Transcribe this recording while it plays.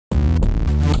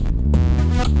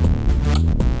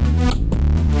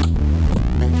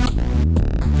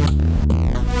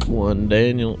and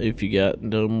Daniel, if you got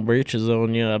them britches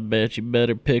on you, I bet you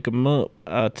better pick 'em up,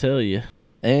 I tell you.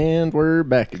 And we're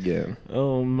back again.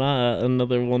 Oh my,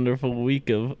 another wonderful week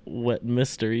of wet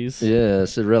mysteries.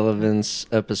 Yes, Irrelevance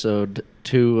episode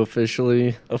 2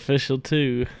 officially. Official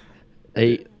 2.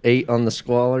 8 on the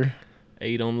squalor.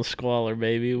 8 on the squalor,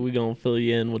 baby. We gonna fill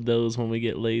you in with those when we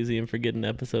get lazy and forget an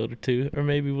episode or 2. Or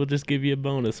maybe we'll just give you a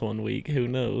bonus one week. Who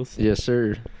knows? Yes,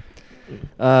 sir.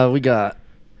 We got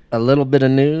a little bit of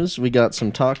news. We got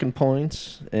some talking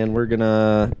points. And we're going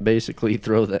to basically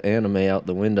throw the anime out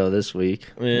the window this week.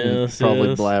 Yes,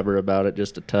 Probably blabber about it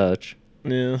just a touch.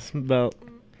 Yeah, about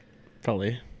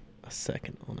probably a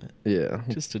second on it. Yeah.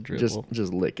 Just a dribble.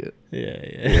 Just lick it.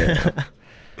 Yeah.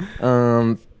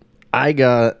 I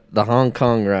got the Hong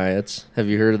Kong riots. Have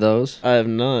you heard of those? I have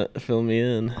not. Fill me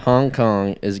in. Hong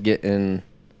Kong is getting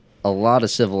a lot of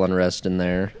civil unrest in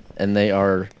there, and they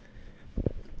are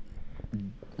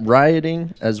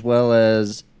rioting as well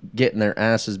as getting their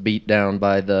asses beat down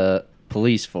by the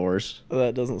police force.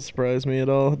 That doesn't surprise me at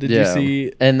all. Did you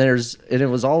see? And it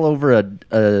was all over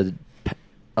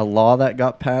a law that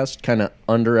got passed kind of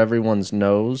under everyone's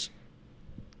nose.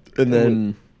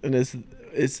 And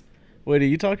it's wait, are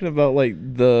you talking about like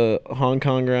the Hong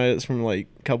Kong riots from like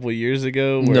a couple of years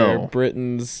ago where No.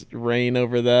 Britain's reign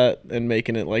over that and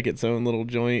making it like its own little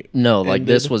joint? No, like ended?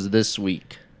 this was this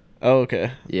week. Oh,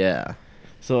 okay. Yeah.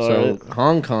 So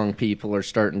Hong Kong people are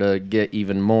starting to get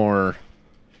even more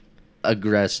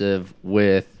aggressive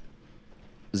with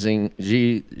Xi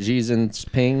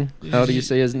Jinping. How do you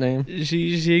say his name?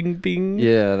 Xi Jinping?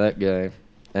 Yeah, that guy.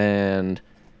 And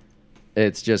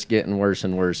it's just getting worse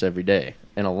and worse every day.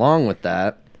 And along with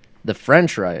that, the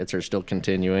French riots are still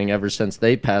continuing ever since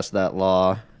they passed that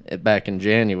law back in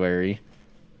January,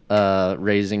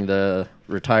 raising the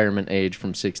retirement age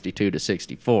from 62 to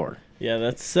 64. Yeah,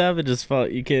 that's savage as fuck.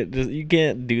 You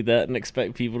can't do that and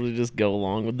expect people to just go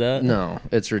along with that. No,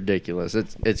 it's ridiculous.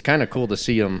 It's kind of cool to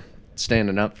see them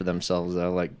standing up for themselves,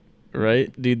 though. Like,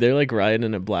 right, dude, they're like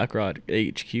rioting at BlackRock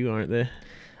HQ, aren't they?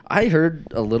 I heard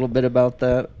a little bit about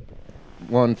that.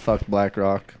 One, fuck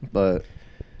BlackRock, but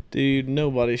dude,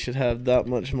 nobody should have that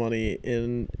much money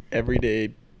in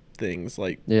everyday things,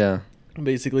 like yeah,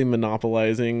 basically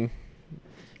monopolizing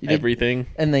everything.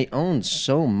 And they own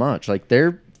so much. Like,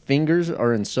 their fingers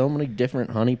are in so many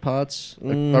different honeypots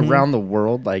around the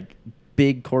world. Like,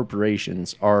 big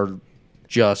corporations are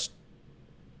just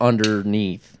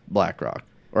underneath BlackRock.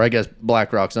 Or I guess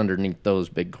BlackRock's underneath those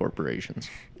big corporations.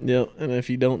 Yep, and if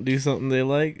you don't do something they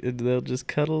like, they'll just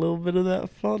cut a little bit of that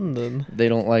funding. They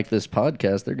don't like this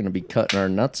podcast. They're going to be cutting our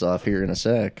nuts off here in a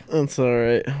sec. That's all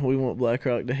right. We want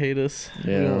BlackRock to hate us.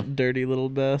 Yeah. We want dirty little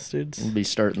bastards. We'll be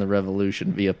starting the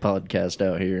revolution via podcast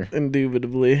out here.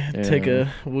 Indubitably.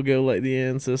 Yeah. We'll go like the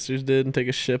ancestors did and take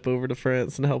a ship over to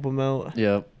France and help them out.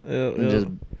 Yep. And just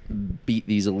beat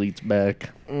these elites back.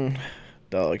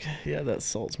 Dog. Yeah, that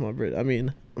salts my bread. I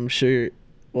mean, I'm sure,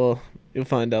 well, you'll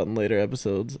find out in later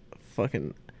episodes.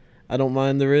 I don't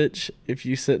mind the rich if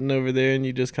you sitting over there and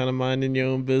you just kind of minding your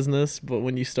own business. But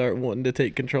when you start wanting to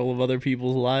take control of other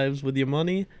people's lives with your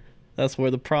money, that's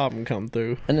where the problem come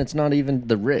through. And it's not even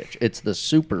the rich. It's the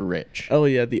super rich. Oh,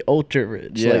 yeah, the ultra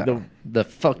rich. Yeah, like the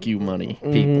fuck you money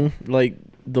people. Like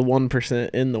the 1%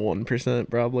 in the 1%,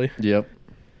 probably. Yep.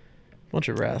 Bunch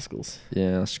of rascals.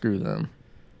 Yeah, screw them.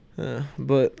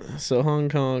 But so Hong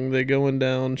Kong, they're going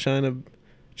down.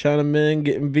 Chinamen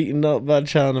getting beaten up by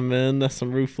Chinamen. That's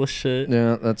some ruthless shit.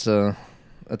 Yeah, that's a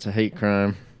hate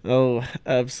crime. Oh,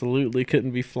 absolutely.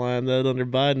 Couldn't be flying that under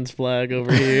Biden's flag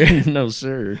over here. No,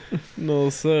 sir.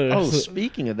 No, sir. Oh,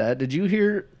 speaking of that, did you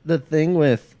hear the thing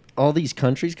with all these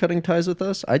countries cutting ties with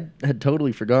us? I had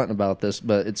totally forgotten about this,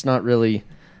 but it's not really...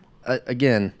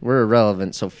 again, we're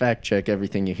irrelevant, so fact check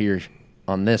everything you hear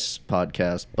on this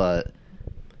podcast, but...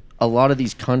 a lot of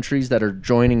these countries that are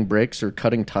joining BRICS or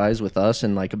cutting ties with us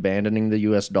and like abandoning the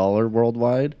US dollar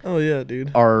worldwide. Oh yeah,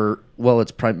 dude.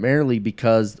 It's primarily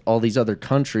because all these other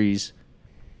countries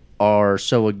are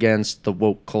so against the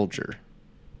woke culture.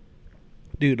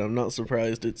 Dude, I'm not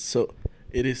surprised. It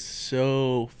is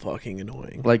so fucking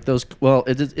annoying. Like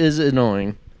it is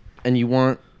annoying,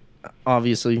 and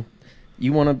obviously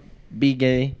you want to be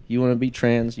gay, you want to be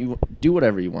trans, you do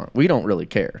whatever you want. We don't really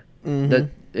care.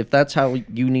 If that's how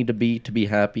you need to be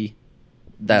happy,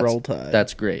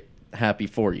 that's great. Happy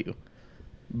for you.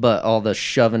 But all the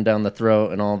shoving down the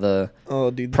throat and all the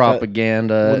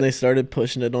propaganda. When they started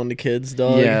pushing it on the kids,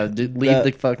 dog. Yeah, leave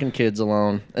the fucking kids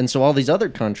alone. And so all these other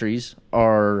countries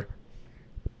are,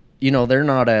 they're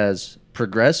not as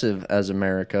progressive as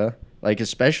America. Like,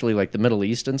 especially like the Middle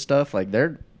East and stuff. Like,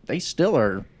 they still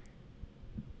are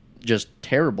just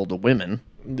terrible to women.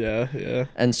 Yeah, yeah.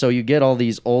 And so you get all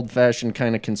these old-fashioned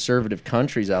kind of conservative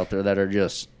countries out there that are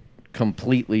just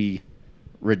completely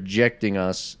rejecting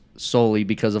us solely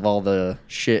because of all the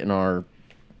shit in our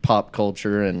pop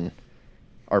culture and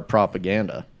our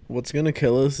propaganda. What's gonna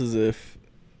kill us is if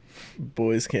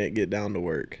boys can't get down to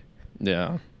work,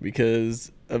 Yeah.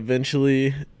 because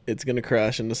eventually it's gonna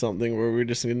crash into something where we're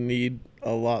just gonna need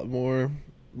a lot more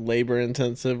labor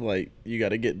intensive. Like, you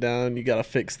gotta get down, you gotta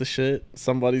fix the shit.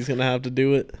 Somebody's gonna have to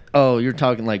do it. Oh, you're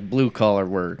talking like blue-collar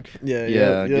work. Yeah,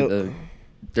 Yeah, yep, get yep. the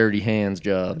dirty hands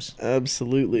jobs.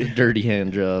 Absolutely. The dirty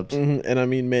hand jobs. And I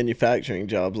mean manufacturing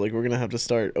jobs. Like, we're gonna have to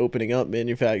start opening up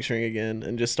manufacturing again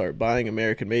and just start buying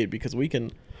American made, because we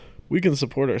can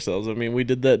support ourselves. I mean, we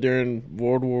did that during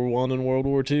World War One and World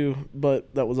War Two,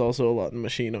 but that was also a lot in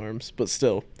machine arms. But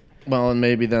still, Well, and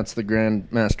maybe that's the grand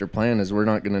master plan, is we're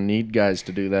not going to need guys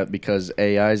to do that because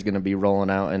AI is going to be rolling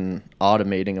out and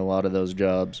automating a lot of those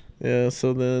jobs. yeah.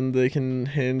 So then they can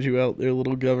hand you out their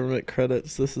little government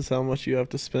credits. This is how much you have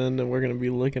to spend, and we're gonna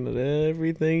be looking at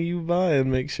everything you buy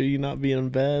and make sure you're not being a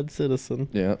bad citizen.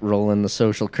 Yeah, roll in the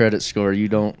social credit score. You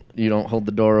don't hold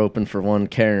the door open for one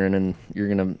Karen, and you're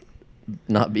gonna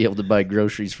not be able to buy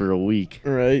groceries for a week.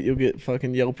 Right? You'll get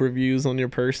fucking Yelp reviews on your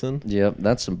person. Yep,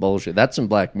 that's some bullshit. That's some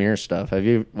Black Mirror stuff. Have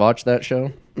you watched that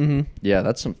show? Mm-hmm. Yeah,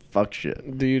 that's some fuck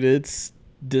shit. Dude, it's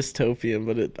dystopian,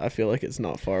 but I feel like it's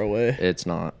not far away. It's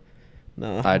not.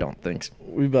 Nah, I don't think so.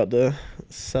 we about to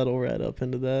settle right up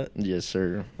into that. Yes,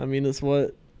 sir. I mean, it's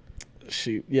what.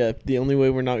 Shoot, yeah. The only way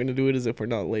we're not gonna do it is if we're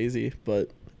not lazy. But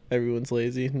everyone's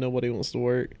lazy. Nobody wants to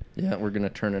work. Yeah, we're gonna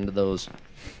turn into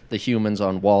the humans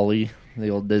on Wall-E, the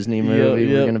old Disney movie.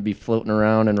 Yep. We're gonna be floating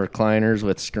around in recliners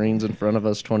with screens in front of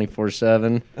us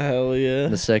 24/7. Hell yeah,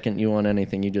 The second you want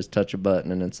anything, you just touch a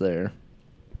button and it's there.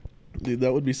 dude.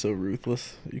 That would be so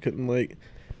ruthless. You couldn't like.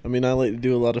 I mean, I like to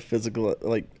do a lot of physical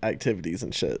like activities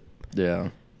and shit, Yeah.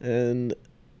 and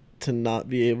to not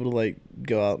be able to like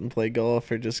go out and play golf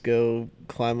or just go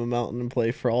climb a mountain and play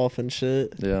froth and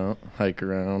shit, Yeah. Hike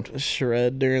around.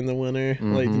 shred during the winter,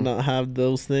 like to Mhm. not have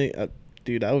those things.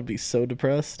 Dude, I would be so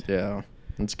depressed. Yeah.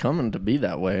 It's coming to be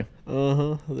that way.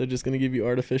 They're just gonna give you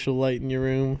artificial light in your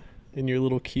room, in your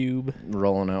little cube.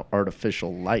 Rolling out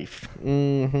artificial life.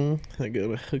 They're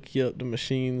gonna hook you up to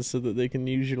machines so that they can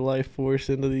use your life force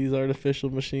into these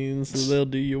artificial machines, so they'll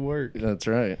do your work. That's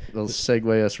right. They'll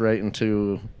segue us right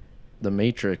into the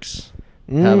Matrix,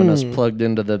 having us plugged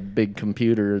into the big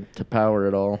computer to power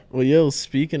it all. Well, yo,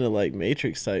 speaking of like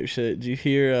Matrix type shit, did you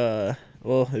hear?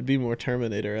 Well, it'd be more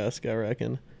Terminator-esque, I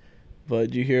reckon. But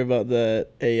did you hear about that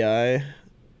AI,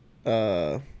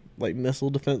 like missile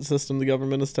defense system the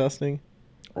government is testing?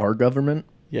 Our government?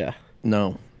 Yeah.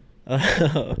 No.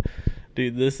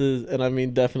 Dude, this is, and I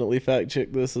mean, definitely fact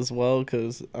check this as well,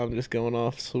 because I'm just going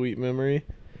off sweet memory.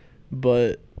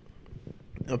 But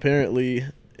apparently,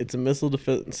 it's a missile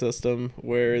defense system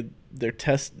where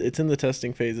it's in the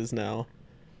testing phases now.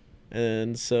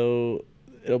 And so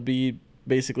it'll be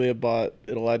basically a bot,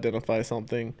 it'll identify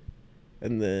something,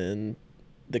 and then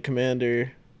the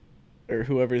commander or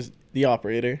whoever's the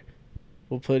operator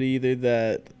will put either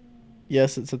that,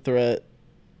 yes, it's a threat,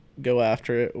 go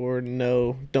after it, or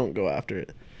no, don't go after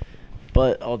it.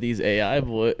 But all these AI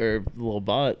or little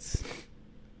bots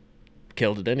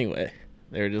killed it anyway.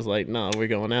 They were just like, nah, we're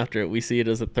going after it. We see it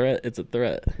as a threat. It's a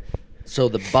threat. So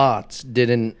the bots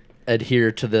didn't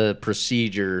adhere to the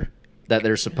procedure that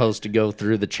they're supposed to go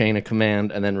through the chain of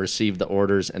command and then receive the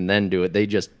orders and then do it. They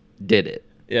just did it.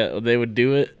 Yeah, they would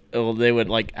do it. Well, they would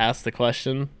like ask the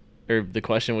question, or the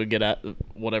question would get at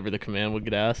whatever the command would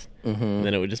get asked, and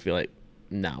then it would just be like,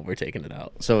 "Nah, we're taking it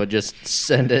out." So it'd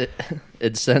send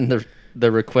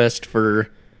the request for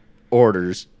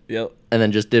orders. Yep. And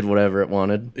then just did whatever it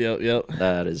wanted. Yep.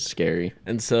 That is scary.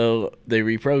 And so they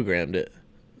reprogrammed it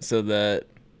so that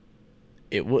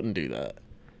it wouldn't do that.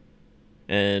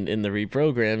 And in the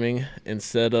reprogramming,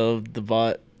 instead of the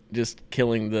bot just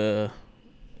killing the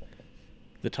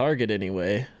target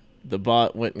anyway, the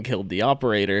bot went and killed the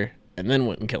operator and then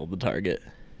went and killed the target.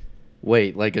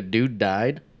 Wait, like a dude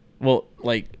died? Well,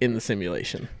 like in the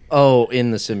simulation. Oh,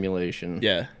 in the simulation.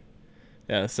 Yeah.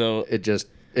 So It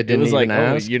it didn't was even like,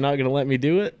 ask. oh, you're not going to let me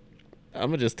do it? I'm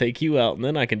going to just take you out and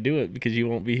then I can do it because you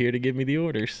won't be here to give me the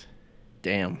orders.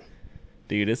 Damn.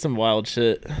 Dude, it's some wild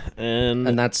shit.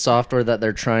 And that's software that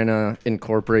they're trying to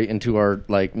incorporate into our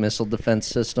like missile defense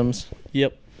systems.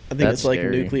 Yep. I think That's it's like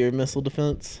scary. nuclear missile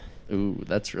defense. Ooh,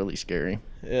 that's really scary.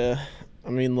 Yeah. I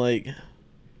mean, like,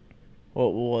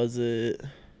 what was it?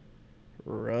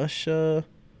 Russia?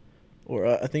 Or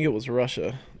I think it was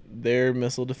Russia. Their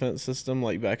missile defense system,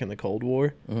 like back in the Cold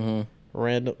War,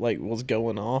 Mm-hmm. was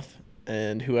going off.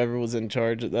 and whoever was in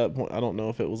charge at that point, I don't know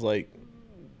if it was like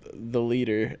the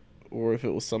leader or if it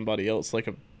was somebody else, like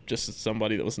just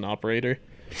somebody that was an operator,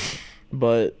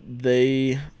 but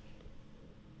they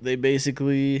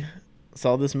basically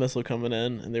saw this missile coming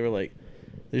in, and they were like,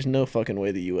 there's no fucking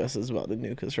way the U.S. is about to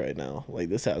nuke us right now. Like,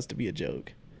 this has to be a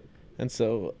joke. And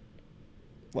so,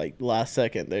 like, last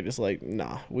second, they're just like,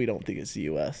 nah, we don't think it's the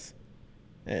U.S.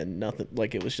 And nothing,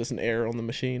 like, it was just an error on the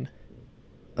machine.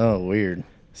 Oh, weird.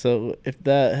 So if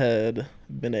that had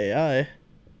been AI,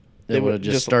 They would have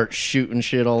just start shooting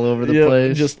shit all over the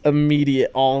place. Just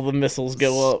immediate, all the missiles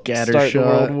go up, start the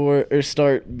world war, or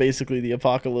start basically the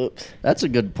apocalypse. That's a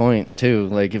good point too.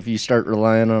 Like if you start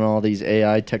relying on all these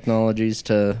AI technologies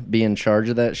to be in charge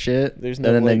of that shit, and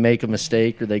then they make a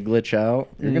mistake or they glitch out,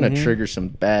 you're gonna trigger some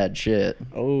bad shit.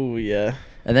 Oh yeah.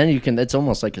 And then it's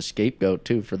almost like a scapegoat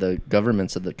too for the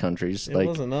governments of the countries. It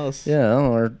wasn't us. Yeah,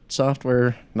 our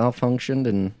software malfunctioned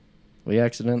and we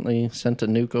accidentally sent a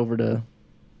nuke over to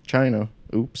China.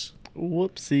 Oops.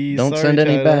 Whoopsie. Don't send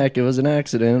any back. It was an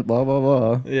accident. Blah, blah,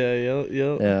 blah. Yeah,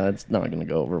 yep. Yeah, it's not going to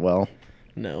go over well.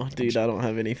 No, dude, I don't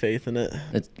have any faith in it.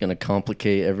 It's going to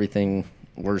complicate everything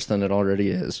worse than it already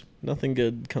is. Nothing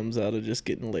good comes out of just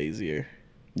getting lazier.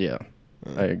 Yeah,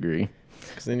 I agree.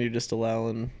 Because then you're just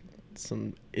allowing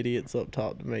some idiots up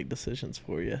top to make decisions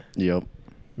for you. Yep.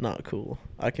 Not cool.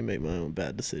 I can make my own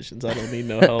bad decisions. I don't need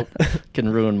no help. Can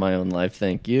ruin my own life,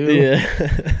 thank you.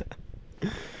 Yeah.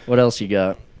 What else you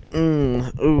got?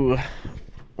 Ooh.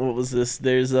 What was this?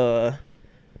 There's a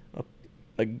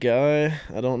guy,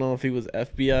 I don't know if he was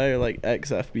FBI or like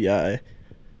ex-FBI,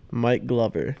 Mike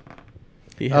Glover.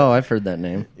 I've heard that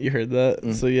name. You heard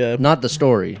that? So yeah. Not the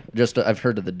story, just I've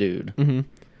heard of the dude. Mm-hmm.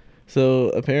 So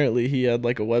apparently he had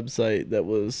like a website that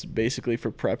was basically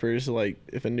for preppers, like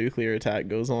if a nuclear attack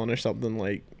goes on or something,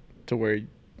 like to where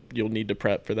you'll need to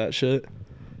prep for that shit.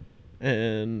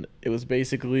 And it was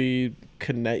basically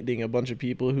connecting a bunch of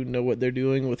people who know what they're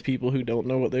doing with people who don't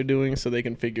know what they're doing so they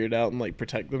can figure it out and like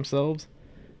protect themselves.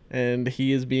 And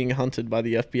he is being hunted by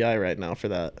the FBI right now for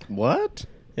that. What?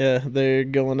 Yeah, they're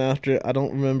going after, I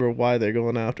don't remember why they're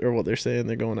going after or what they're saying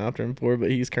they're going after him for, but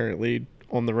he's currently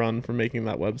on the run for making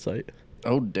that website.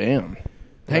 Oh, damn.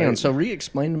 Hang on, so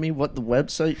re-explain to me what the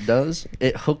website does.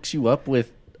 It hooks you up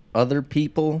with other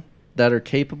people that are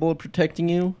capable of protecting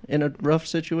you in a rough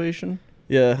situation?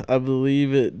 Yeah, I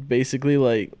believe it basically,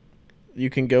 like, you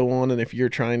can go on, and if you're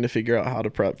trying to figure out how to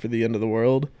prep for the end of the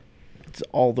world, it's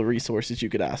all the resources you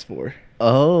could ask for.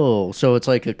 Oh, so it's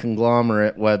like a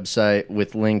conglomerate website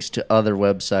with links to other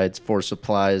websites for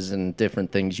supplies and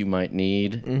different things you might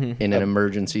need in an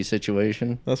emergency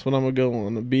situation. That's what I'm going to go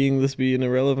on. Being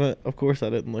irrelevant, of course I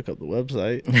didn't look up the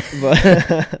website.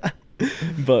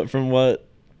 But from what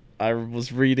I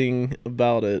was reading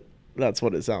about it, that's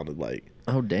what it sounded like.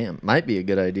 Oh, damn. Might be a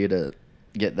good idea to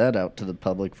get that out to the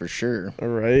public for sure. All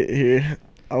right, here.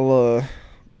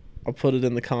 I'll put it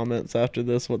in the comments after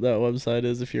this what that website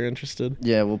is if you're interested.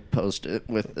 Yeah, we'll post it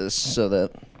with this so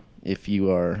that if you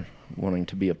are wanting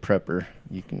to be a prepper,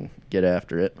 you can get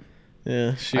after it.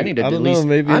 Yeah, shoot. I need to at least.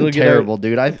 Maybe I'm terrible,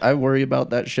 dude. I worry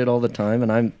about that shit all the time,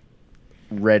 and I'm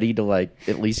ready to like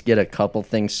at least get a couple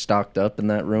things stocked up in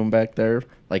that room back there,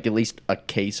 like at least a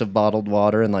case of bottled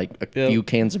water and like a few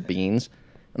cans of beans,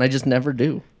 and I just never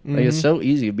do. Like it's so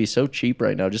easy. It'd be so cheap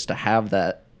right now just to have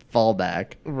that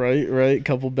fallback. Right.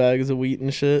 Couple bags of wheat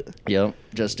and shit. Yep,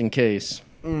 just in case.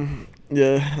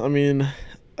 Yeah, I mean,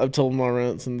 I've told my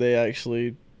rents, and they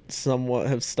actually somewhat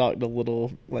have stocked a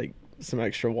little, like, some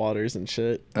extra waters and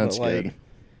shit. That's but, like, good.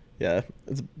 Yeah,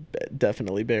 it's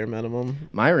definitely bare minimum.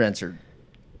 My rents are,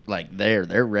 like, they're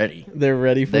ready. They're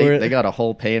ready for it? They got a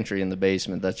whole pantry in the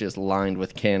basement that's just lined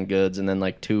with canned goods, and then,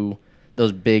 like,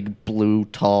 those big, blue,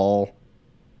 tall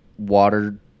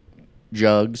water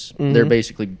jugs. They're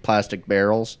basically plastic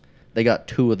barrels. They got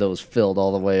 2 of those filled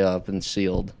all the way up and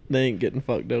sealed. They ain't getting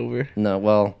fucked over. No,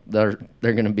 well, they're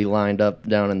going to be lined up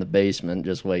down in the basement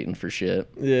just waiting for shit.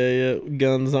 Yeah.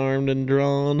 Guns armed and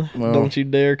drawn. Well, don't you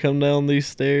dare come down these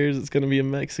stairs. It's going to be a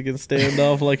Mexican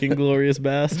standoff like Inglourious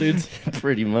Bastards.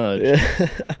 Pretty much. Yeah.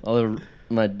 Although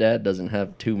my dad doesn't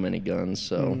have too many guns,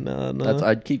 so no.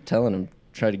 I'd keep telling him,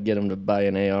 try to get him to buy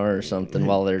an AR or something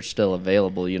while they're still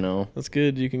available, you know. That's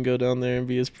good. You can go down there and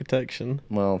be his protection.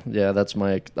 Well, yeah,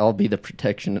 I'll be the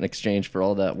protection in exchange for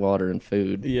all that water and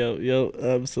food. Yep,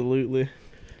 absolutely.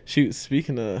 Shoot,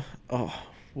 speaking of,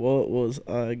 what was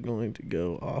I going to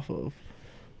go off of?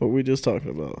 What were we just talking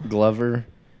about? Glover?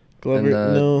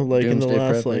 No, like in the Doomsday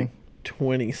last, prepping? like,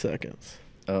 20 seconds.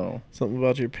 Oh. Something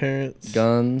about your parents.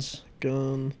 Guns.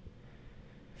 Gun.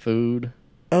 Food.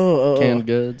 Oh. Canned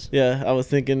goods. Yeah, I was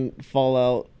thinking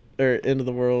Fallout or end of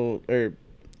the world, or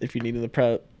if you need in the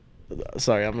prep.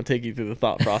 Sorry, I'm gonna take you through the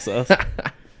thought process.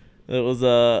 It was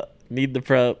need the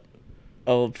prep,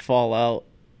 oh Fallout,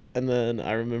 and then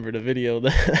I remembered a video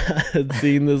that I had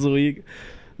seen this week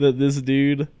that this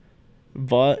dude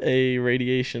bought a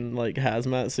radiation like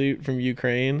hazmat suit from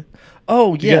Ukraine.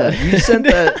 Oh yeah, you sent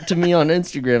that to me on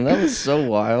Instagram. That was so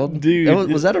wild, dude.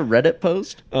 Was that a Reddit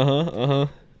post?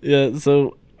 Yeah.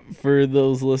 So for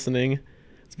those listening,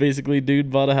 it's basically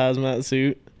dude bought a hazmat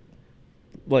suit,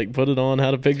 like put it on,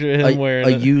 had a picture of him wearing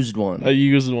a used one. A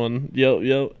used one.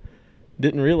 Yep.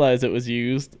 Didn't realize it was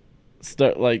used.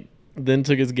 Then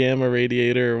took his gamma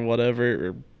radiator or whatever,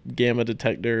 or gamma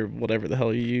detector, whatever the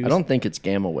hell you use. I don't think it's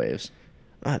gamma waves.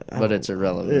 But it's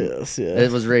irrelevant. Yes.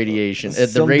 It was radiation.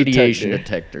 The radiation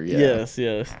detector, yeah.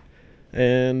 Yes.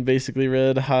 And basically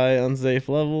read high unsafe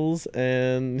levels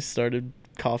and started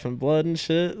coughing blood and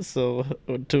shit. So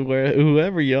to where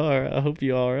whoever you are, I hope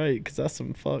you're all right, because that's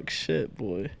some fuck shit,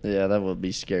 boy. Yeah, that would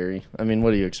be scary. I mean,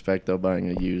 what do you expect, though, buying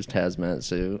a used hazmat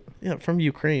suit? Yeah, from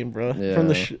Ukraine, bro. Yeah, from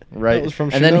the right. That was from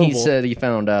Chernobyl. And then he said he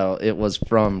found out it was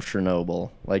from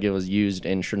Chernobyl. Like, it was used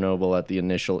in Chernobyl at the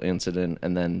initial incident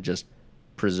and then just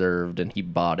preserved, and he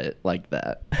bought it like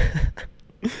that.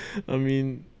 I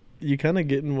mean, you kind of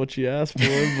getting what you asked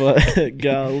for, but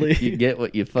golly, you get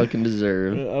what you fucking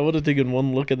deserve. I would have taken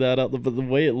one look at that out, but the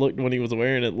way it looked when he was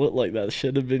wearing it looked like that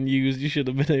should have been used. You should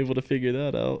have been able to figure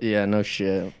that out. Yeah, no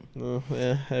shit.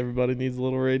 Yeah, everybody needs a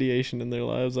little radiation in their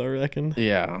lives, I reckon.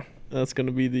 Yeah, that's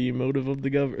gonna be the motive of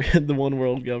the the one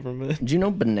world government. Do you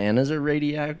know bananas are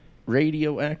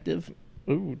radioactive?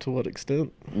 Ooh, to what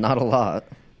extent? Not a lot.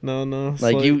 No.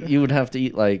 Like you would have to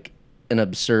eat like an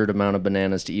absurd amount of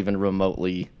bananas to even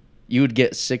remotely. You would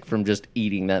get sick from just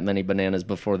eating that many bananas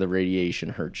before the radiation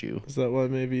hurt you. Is that why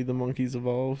maybe the monkeys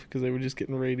evolved? Because they were just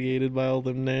getting radiated by all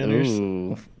them nanners?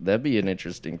 Ooh, that'd be an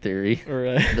interesting theory. All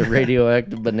right. The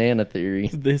radioactive banana theory.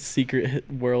 The secret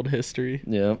world history.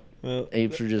 Yep.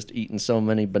 Apes were just eating so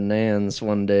many bananas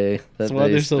one day. That's why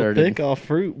they're so thick off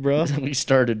fruit, bro. We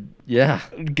started, yeah.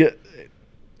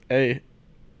 Hey,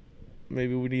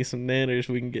 maybe we need some nanners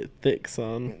we can get thick,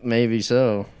 son. Maybe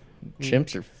so.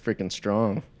 Chimps are freaking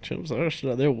strong. Chimps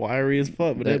are. They're wiry as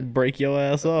fuck, but they'd break your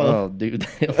ass off. Oh, dude,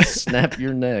 they'll snap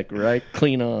your neck right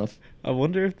clean off. I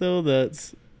wonder if, though,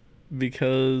 that's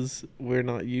because we're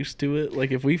not used to it. Like,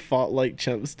 if we fought like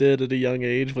chimps did at a young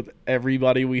age with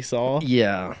everybody we saw,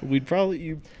 yeah, you'd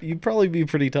probably be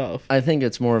pretty tough. I think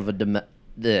it's more of a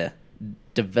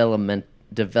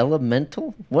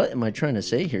developmental. What am I trying to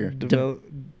say here?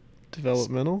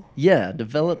 Developmental? Yeah,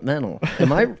 developmental.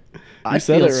 Am I? You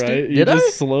said it right. You just I?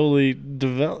 Slowly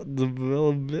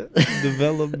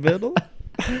developmental.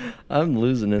 I'm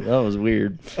losing it. That was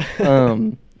weird.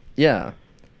 Yeah.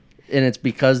 And it's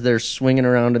because they're swinging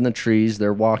around in the trees.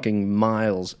 They're walking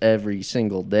miles every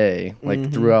single day,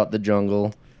 like throughout the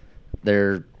jungle.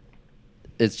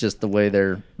 It's just the way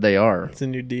they are. It's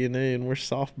in your DNA, and we're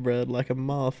soft bred like a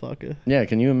motherfucker. Yeah,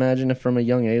 can you imagine if from a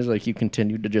young age, like, you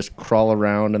continued to just crawl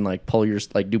around and like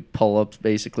do pull-ups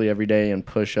basically every day and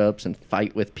push-ups and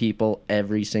fight with people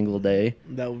every single day?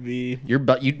 That would be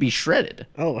you'd be shredded.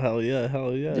 Oh hell yeah.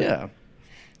 Yeah.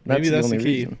 Maybe that's the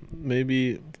key. Reason.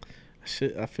 Maybe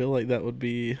shit. I feel like that would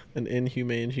be an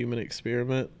inhumane human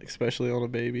experiment, especially on a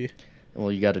baby.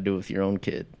 Well, you got to do it with your own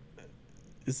kid.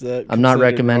 Is that I'm not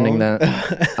recommending that.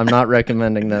 I'm not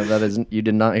recommending that. That is, you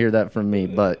did not hear that from me,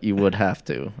 but you would have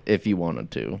to if you wanted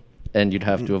to. And you'd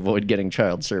have to avoid getting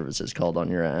child services called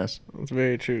on your ass. That's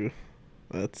very true.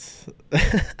 That's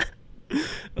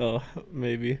oh,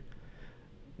 maybe.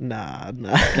 Nah.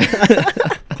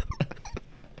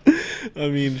 I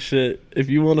mean, shit. If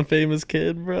you want a famous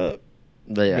kid, bro,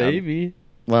 yeah. Maybe.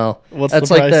 Well, what's the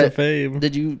price of fame?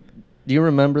 Do you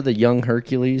remember the young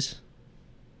Hercules?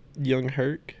 Young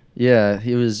Herc? Yeah,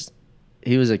 he was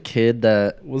a kid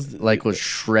that was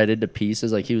shredded to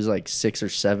pieces. Like, he was like 6 or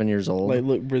 7 years old. Like,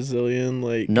 look Brazilian,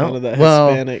 like kind of that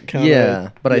Hispanic kind of.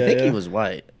 Yeah, but I think he was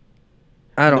white.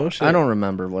 I don't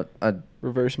remember what.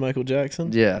 Reverse Michael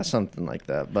Jackson? Yeah, something like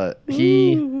that. But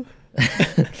he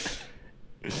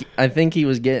I think he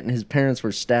was his parents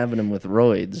were stabbing him with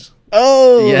roids.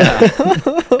 Oh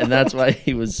yeah, and that's why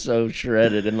he was so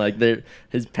shredded. And like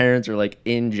his parents are like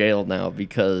in jail now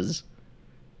because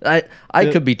I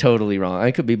could be totally wrong.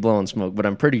 I could be blowing smoke, but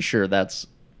I'm pretty sure that's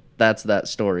that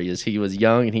story. Is he was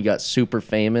young and he got super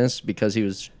famous because he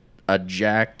was a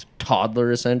jacked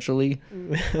toddler essentially.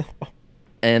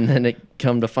 And then it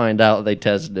come to find out they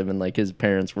tested him and like his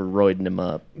parents were roiding him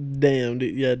up. Damn,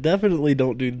 dude. Yeah, definitely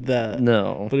don't do that.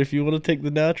 No. But if you want to take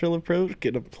the natural approach,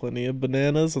 get him plenty of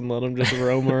bananas and let him just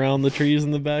roam around the trees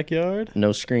in the backyard.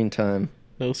 No screen time.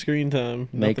 No screen time.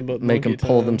 Make Nothing but make them monkey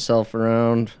pull time. themselves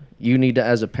around. You need to,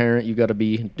 as a parent, you got to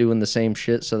be doing the same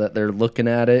shit so that they're looking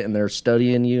at it and they're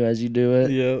studying you as you do it.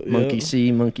 Yeah, Monkey yeah.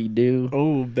 see, monkey do.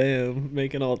 Oh, bam.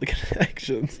 Making all the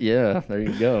connections. Yeah, there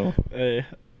you go. Hey,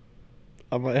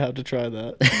 I might have to try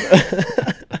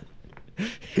that.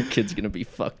 Your kid's gonna be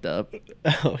fucked up.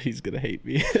 Oh, he's going to hate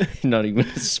me. Not even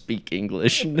gonna speak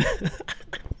English.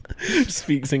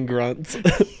 Speaks in grunts.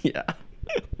 Yeah.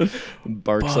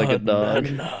 Barks like a dog.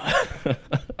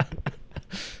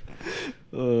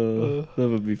 That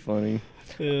would be funny.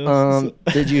 Yeah,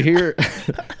 Did you hear?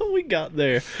 we got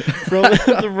there from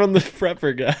the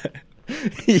prepper guy.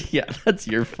 Yeah, that's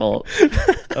your fault.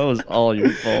 That was all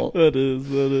your fault. That is.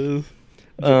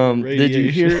 Did you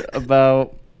hear Radiation.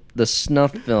 about the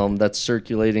snuff film that's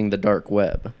circulating the dark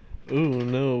web? Ooh,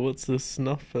 no. What's this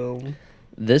snuff film?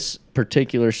 This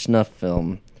particular snuff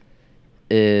film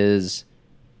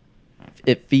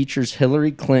it features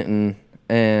Hillary Clinton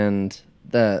and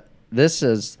this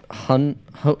is Huma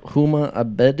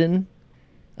Abedin?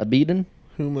 Huma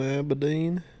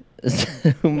Abedin?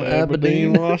 Huma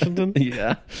Aberdeen, Washington?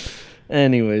 Yeah.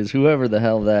 Anyways, whoever the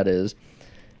hell that is.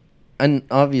 And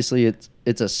obviously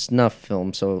it's a snuff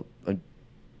film, so I'm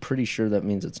pretty sure that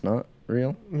means it's not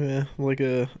real. Yeah, like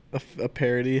a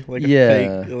parody, like a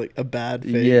Yeah. fake, like a bad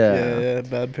fake. Yeah. Yeah,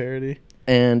 bad parody.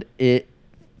 And it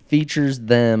features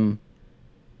them,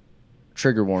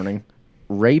 trigger warning,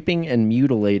 raping and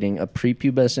mutilating a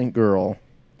prepubescent girl,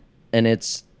 and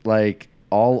it's like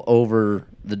all over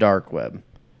the dark web.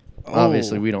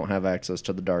 Obviously, we don't have access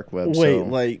to the dark web. Wait, so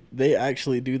like they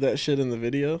actually do that shit in the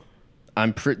video?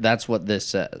 that's what this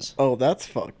says. Oh, that's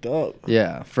fucked up.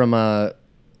 Yeah, from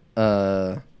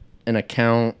an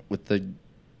account with the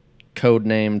code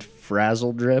named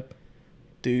Frazzle Drip.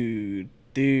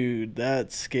 Dude,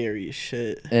 that's scary as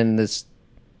shit. And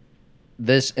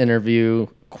this interview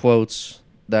quotes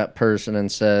that person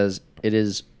and says it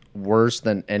is worse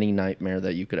than any nightmare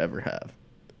that you could ever have.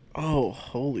 Oh,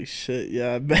 holy shit.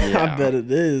 Yeah, I bet it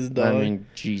is, dog. I mean,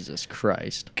 Jesus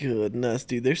Christ. Goodness,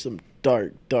 dude, there's some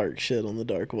dark shit on the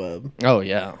dark web. Oh,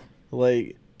 yeah.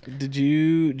 Like, did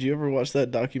you ever watch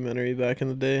that documentary back in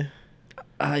the day?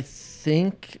 I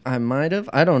think I might have.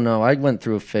 I don't know. I went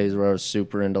through a phase where I was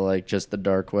super into, like, just the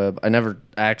dark web. I never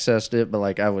accessed it, but,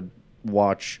 like, I would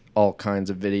watch all kinds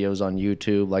of videos on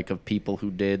YouTube, like, of people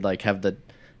who did, like, have the,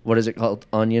 what is it called?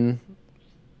 Onion?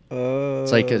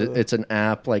 It's like it's an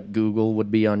app like Google would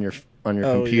be on your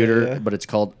computer, yeah. but it's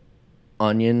called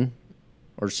Onion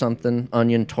or something.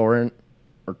 Onion Torrent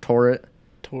or Torrent.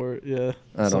 Yeah.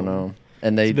 I don't know.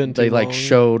 And It's been they too like long.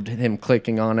 showed him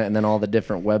clicking on it, and then all the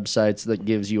different websites that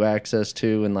gives you access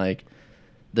to, and like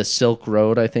the Silk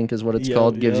Road, I think is what it's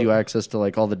called, gives you access to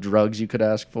like all the drugs you could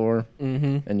ask for,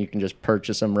 and you can just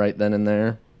purchase them right then and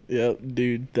there. Yep,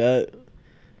 dude, that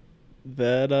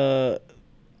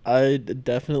I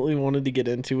definitely wanted to get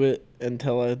into it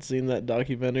until I had seen that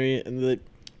documentary, and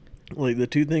the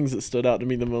two things that stood out to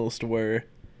me the most were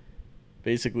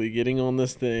basically getting on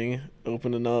this thing,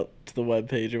 opening up to the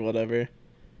webpage or whatever,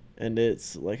 and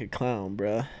it's like a clown,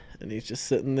 bruh, and he's just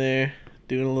sitting there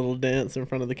doing a little dance in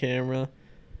front of the camera,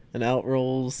 and out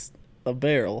rolls a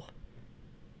barrel.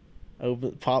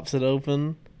 Pops it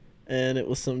open, and it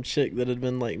was some chick that had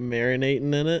been like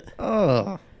marinating in it.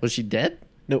 Oh, was she dead?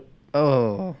 Nope.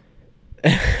 Oh,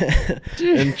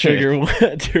 And trigger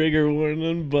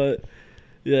warning, but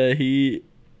yeah, he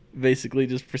basically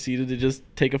just proceeded to just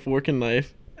take a fork and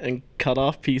knife and cut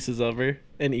off pieces of her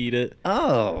and eat it.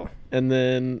 oh,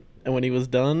 And when he was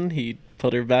done, he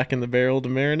put her back in the barrel to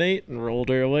marinate and rolled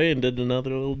her away and did another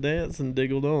little dance and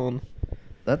diggled on.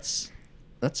 that's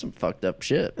some fucked up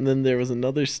shit. And then there was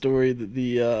another story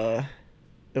that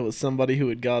it was somebody who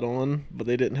had got on, but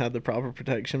they didn't have the proper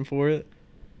protection for it.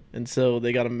 And so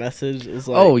they got a message. It was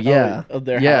like, Oh yeah, of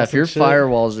their yeah. house If your and shit.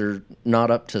 firewalls are not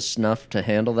up to snuff to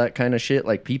handle that kind of shit,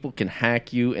 like people can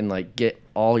hack you and like get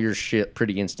all your shit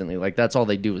pretty instantly. Like that's all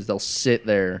they do is they'll sit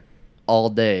there all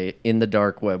day in the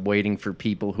dark web waiting for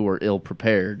people who are ill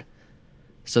prepared,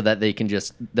 so that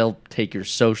they'll take your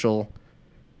social,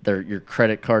 your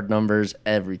credit card numbers,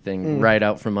 everything right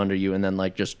out from under you, and then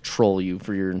like just troll you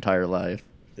for your entire life.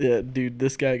 Yeah, dude,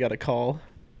 this guy got a call.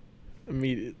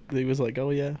 Immediately, he was like, "Oh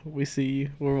yeah, we see you.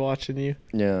 We're watching you."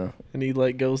 Yeah. And he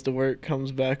like goes to work,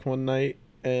 comes back one night,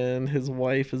 and his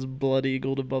wife is blood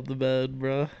eagled above the bed,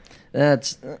 bruh.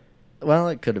 That's well,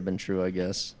 it could have been true, I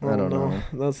guess. I don't know.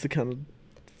 That's the kind of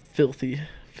filthy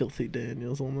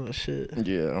Daniels on that shit.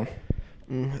 Yeah.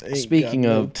 Ain't Speaking got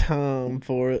no of time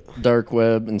for it. dark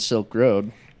web and Silk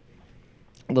Road,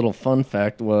 a little fun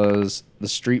fact was the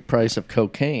street price of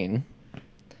cocaine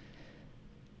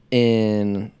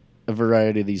in a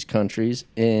variety of these countries.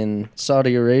 In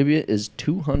Saudi Arabia is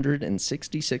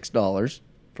 $266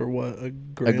 For what? A a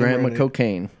gram, gram or of an-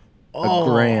 cocaine. Oh, A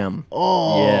gram.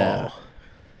 Oh. Yeah.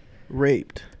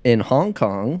 Raped. In Hong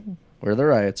Kong, where the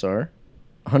riots are,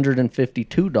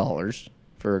 $152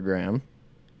 for a gram.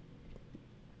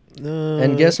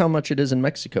 And guess how much it is in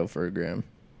Mexico for a gram?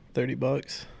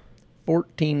 $30.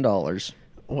 $14.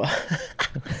 What?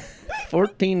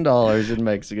 $14 in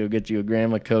Mexico gets you a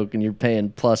gram of coke, and you're paying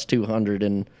plus 200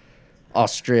 in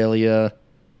Australia,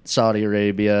 Saudi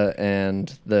Arabia,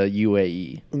 and the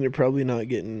UAE. And you're probably not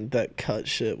getting that cut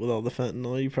shit with all the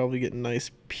fentanyl. You're probably getting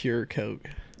nice pure coke.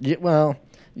 Yeah, well,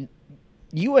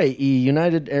 UAE,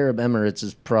 United Arab Emirates,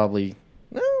 is probably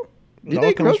no. It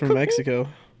all comes from Mexico.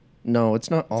 No, it's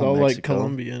not all. It's all Mexico. like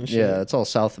Colombia and shit. Yeah, it's all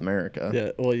South America.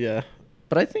 Yeah. Well, yeah.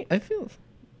 But I feel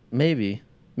maybe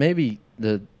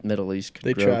the Middle East could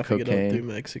They grow traffic cocaine. it up through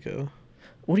Mexico.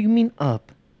 What do you mean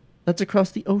up? That's across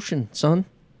the ocean, son.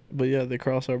 But yeah, they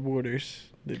cross our borders.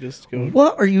 They just go.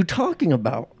 What are you talking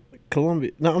about?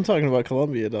 Colombia. No, I'm talking about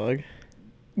Colombia, dog.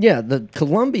 Yeah, the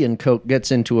Colombian coke gets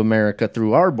into America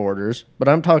through our borders, but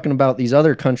I'm talking about these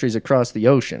other countries across the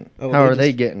ocean. Oh, How they are they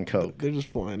just- getting coke? They're just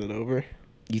flying it over.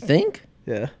 You think?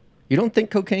 Yeah. You don't think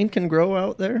cocaine can grow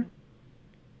out there?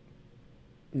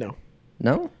 No.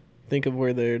 No? Think of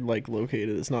where they're like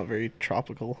located. It's not very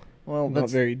tropical. Well, Not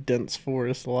that's very dense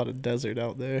forest. A lot of desert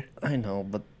out there. I know,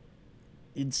 but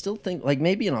you'd still think like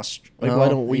maybe in Australia. Like, why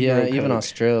don't we Yeah, grow even coke?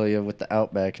 Australia with the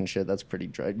outback and shit. That's pretty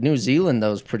dry. New Zealand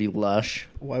though is pretty lush.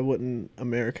 Why wouldn't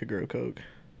America grow coke?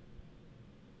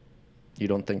 You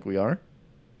don't think we are?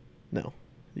 No.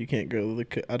 You can't grow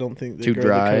the. I don't think they Too grow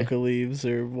dry? the coca leaves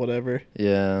or whatever.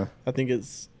 Yeah. I think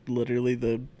it's literally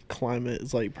the climate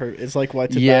is like it's like why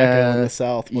tobacco Yeah, in the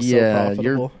South was so yeah,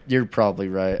 profitable. you're probably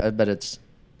right. I bet it's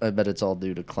all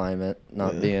due to climate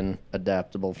not Yeah. being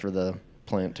adaptable for the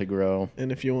plant to grow.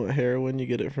 And if you want heroin, you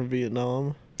get it from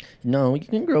Vietnam. No, you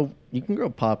can grow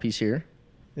poppies here.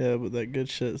 Yeah, but that good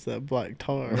shit's that black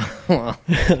tar. Well,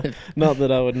 Not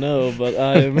that I would know, but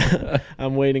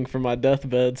I'm waiting for my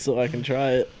deathbed so I can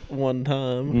try it one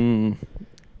time.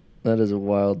 that is a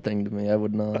wild thing to me. I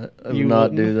would not. I would You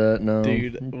not do wouldn't? that. No,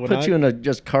 Dude, It'd when put I- you in a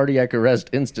just cardiac arrest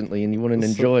instantly, and you wouldn't So-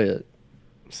 enjoy it.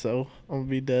 So I'm gonna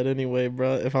be dead anyway,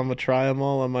 bro. If I'm gonna try them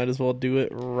all, I might as well do it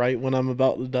right when I'm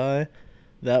about to die.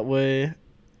 That way,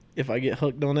 if I get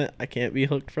hooked on it, I can't be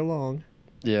hooked for long.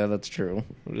 Yeah, that's true.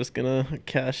 I'm just gonna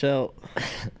cash out.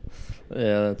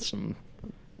 Yeah, that's some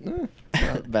not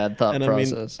a bad thought And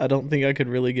process. I mean, I don't think I could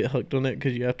really get hooked on it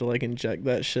because you have to like inject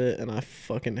that shit, and I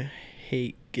fucking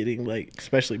hate getting like,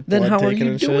 especially blood Then how are taken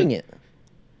you and doing shit. it?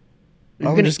 You're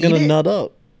I'm just gonna eat it? nut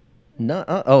up.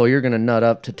 Oh, you're gonna nut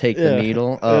up to take the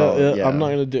needle. Oh, yeah. I'm not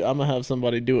gonna do. I'm gonna have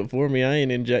somebody do it for me. I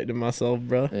ain't injecting myself,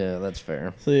 bro. Yeah, that's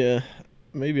fair. So yeah,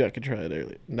 maybe I could try it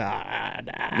early. Nah.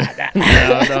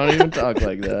 No, don't even talk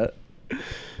like that.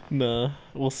 Nah,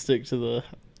 we'll stick to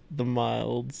the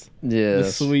milds, the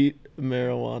Yes. sweet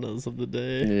marijuanas of the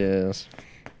day. Yes.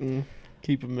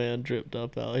 Keep a man dripped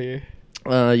up out here.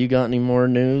 You got any more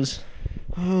news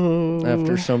Oh,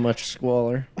 after so much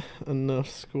squalor? enough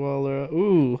squalor.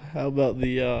 Ooh, how about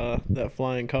the that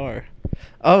flying car?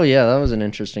 Oh yeah, that was an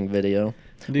interesting video.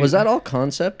 Dude, Was that all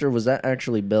concept or was that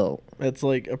actually built? It's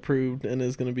like approved and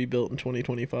is going to be built in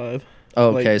 2025.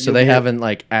 Oh, Like, okay, so you'll they be haven't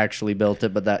like actually built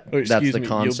it, but Or that's excuse the me,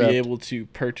 concept. you'll be able to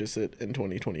purchase it in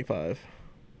 2025.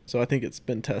 So I think it's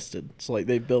been tested. So like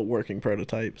they've built working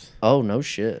prototypes. Oh no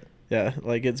shit. Yeah,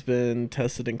 like it's been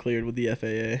tested and cleared with the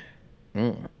FAA.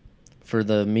 For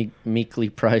the meekly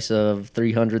price of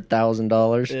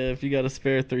 $300,000. Yeah, if you got a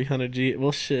spare 300G,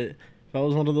 well shit. If I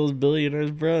was one of those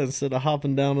billionaires, bro, instead of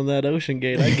hopping down on that ocean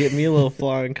gate, I'd get me a little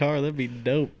flying car. That'd be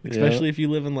dope. Especially if you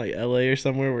live in like LA or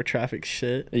somewhere where traffic's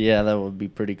shit. Yeah, that would be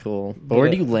pretty cool. But But, where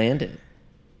do you land it?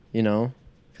 You know,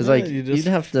 because Yeah, like you just-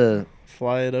 you'd have to.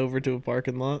 Fly it over to a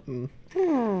parking lot and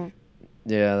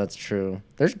Yeah, that's true.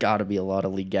 There's got to be a lot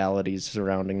of legalities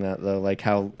surrounding that though, like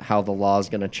how the law is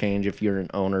gonna change if you're an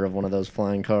owner of one of those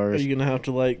flying are cars. you gonna have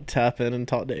to like tap in and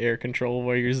talk to air control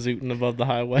while you're zooting above the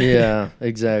highway? Yeah,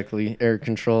 exactly. Air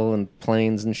control and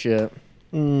planes and shit.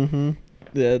 Mm-hmm.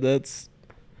 Yeah, that's.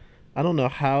 I don't know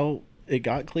how it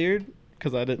got cleared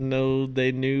because I didn't know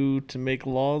they knew to make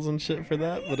laws and shit for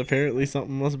that. But apparently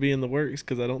something must be in the works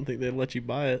because I don't think they'd let you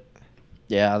buy it.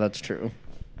 Yeah, that's true.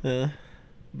 Yeah.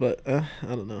 But I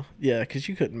don't know. Yeah, because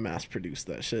you couldn't mass produce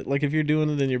that shit. Like if you're doing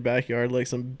it in your backyard, like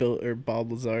some built or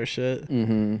Bob Lazar shit,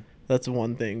 Mm-hmm. that's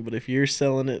one thing. But if you're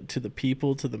selling it to the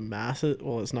people, to the masses,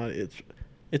 well, it's not. It's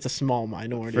it's a small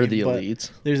minority For the but elites.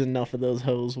 there's enough of those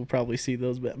hoes. We'll probably see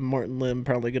those. But Martin Lim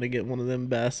probably gonna get one of them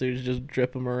bastards, just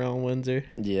drip him around Windsor.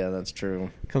 Yeah, that's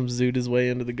true. Comes zoot his way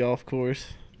into the golf course,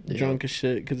 Yeah. drunk as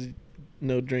shit because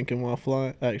no drinking while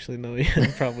flying. Actually, no,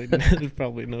 yeah, probably there's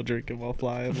probably no drinking while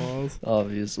flying laws.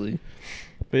 Obviously.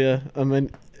 But yeah, I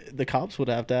mean, the cops would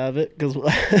have to have it because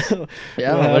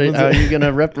Yeah, how are you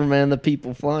gonna reprimand the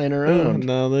people flying around?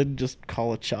 No, they'd just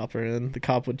call a chopper in. The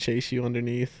cop would chase you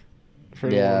underneath for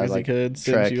as Yeah, long as like, he could,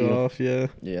 send track you you. off. Yeah,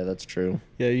 Yeah, that's true.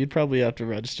 yeah, you'd probably have to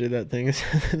register that thing.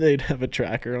 They'd have a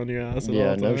tracker on your ass. At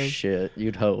Yeah, all no times. shit.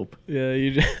 You'd hope. Yeah,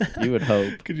 you. You would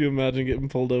hope. Could you imagine getting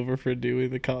pulled over for a Dewey?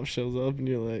 The cop shows up and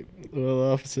you're like,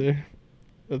 "Well, officer,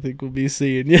 I think we'll be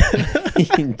seeing you." You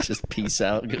can just peace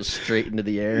out, go straight into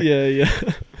the air. Yeah,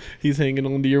 yeah. He's hanging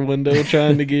onto your window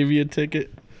trying to give you a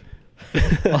ticket.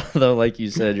 Although, like you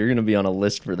said, you're gonna be on a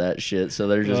list for that shit, so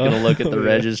they're just gonna look at the Yeah.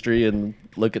 registry and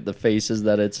look at the faces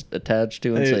that it's attached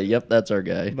to and Hey. say, "Yep, that's our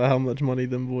guy." About how much money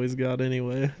them boys got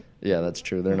anyway. Yeah, that's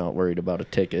true. They're not worried about a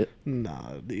ticket.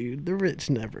 Nah, dude. The rich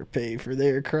never pay for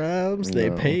their crimes. They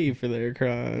No. pay for their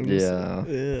crimes. Yeah,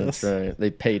 Yes. that's right. They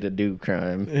pay to do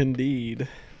crime. Indeed.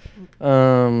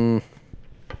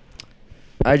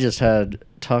 I just had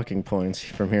talking points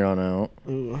from here on out.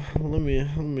 Ooh, let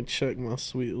me check my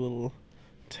sweet little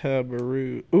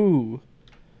tabaroo. Ooh.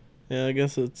 Yeah, I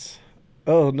guess it's.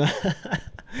 Oh no.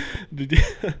 Did you?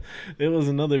 It was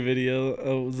another video.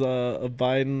 It was of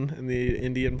Biden and the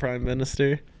Indian Prime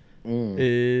Minister.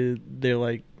 They're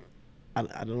like, I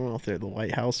don't know if they're the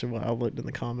White House or what. I looked in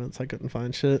the comments. I couldn't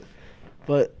find shit.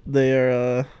 But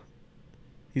they're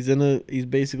he's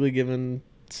basically given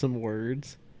some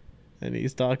words, and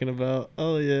he's talking about,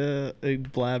 oh yeah,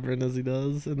 blabbering as he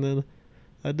does, and then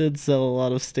I did sell a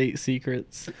lot of state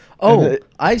secrets. Oh,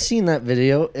 I've seen that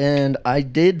video, and I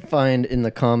did find in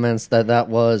the comments that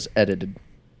was edited.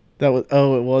 It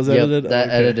was edited. Yep, that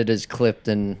Okay. edited is clipped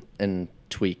and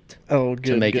tweaked Oh, good.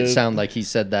 to make good. it sound like he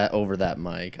said that over that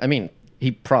mic. I mean,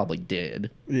 he probably did.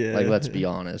 Yeah. Like, let's be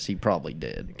honest, he probably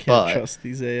did. Can't but trust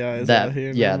these AIs that out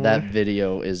here. yeah, no that more.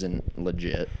 video isn't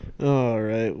legit. All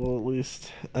right. Well, at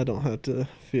least I don't have to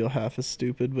feel half as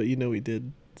stupid. But he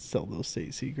did sell those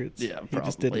state secrets. Yeah, He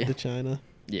just did probably. it to China.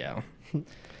 Yeah.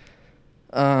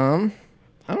 I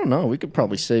don't know. We could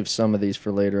probably save some of these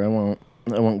for later. I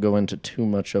won't go into too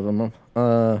much of them.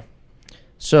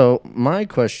 So my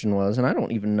question was, and I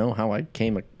don't even know how I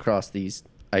came across these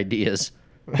ideas.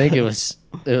 I think it was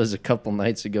a couple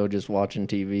nights ago, just watching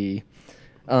TV.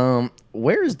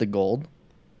 Where is the gold?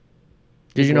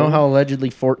 Did you know how allegedly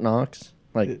Fort Knox,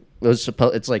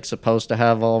 it's like supposed to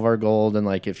have all of our gold, and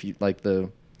like if you like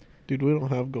Dude, we don't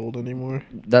have gold anymore.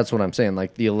 that's what I'm saying,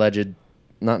 like the alleged,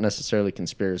 not necessarily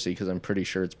conspiracy, because I'm pretty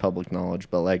sure it's public knowledge,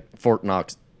 but like Fort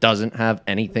Knox doesn't have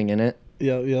anything in it,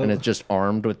 Yeah, yeah. and it's just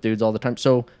armed with dudes all the time.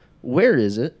 So where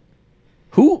is it?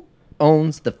 Who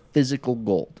owns the physical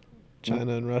gold?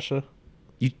 China and Russia.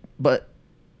 But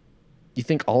you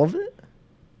think all of it?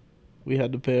 We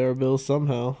had to pay our bills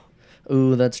somehow.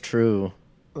 Ooh, that's true.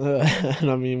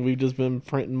 And I mean, we've just been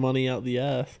printing money out the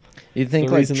ass. You think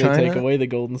the like reason China? they take away the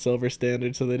gold and silver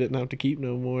standard so they didn't have to keep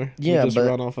no more. Yeah, we just but-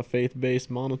 run off a faith-based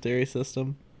monetary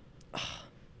system.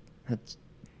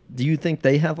 Do you think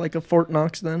they have like a Fort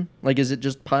Knox then? Like, is it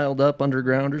just piled up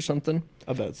underground or something?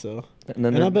 I bet so. And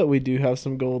then And I bet we do have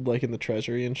some gold like in the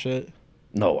treasury and shit.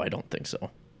 No, I don't think so.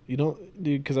 You don't,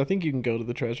 dude? Because I think you can go to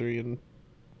the treasury and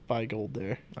buy gold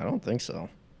there. I don't think so.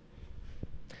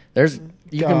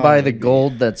 You can buy the Gotta be.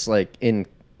 gold that's like in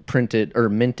printed or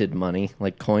minted money,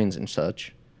 like coins and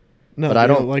such. No, But I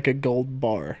dude, don't- like a gold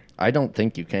bar. I don't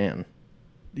think you can.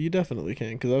 You definitely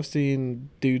can, because I've seen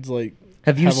dudes like.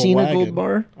 Have you seen a gold wagon.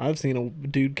 bar I've seen a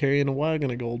dude carrying a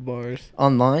wagon of gold bars.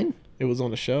 online? It was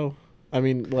on a show. I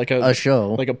mean, like A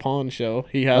show? like a pawn show.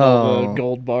 He had all Oh. the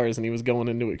gold bars, and he was going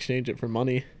in to exchange it for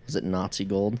money. Is it Nazi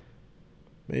gold?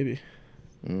 Maybe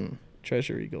Mm.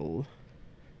 treasury gold.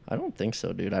 I don't think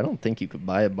so, dude. I don't think you could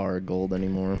buy a bar of gold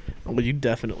anymore. Well, you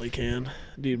definitely can,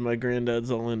 dude. My granddad's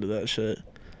all into that shit.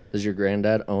 Does your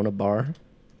granddad own a bar?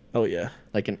 Oh yeah,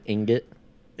 Like an ingot?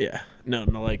 yeah. No,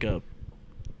 like a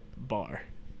bar.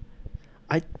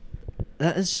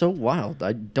 That is so wild.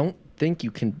 I don't think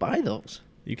you can buy those.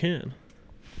 You can.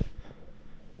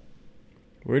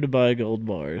 Where to buy gold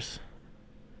bars?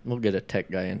 We'll get a tech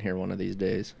guy in here one of these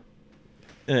days.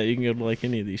 Yeah, you can go to like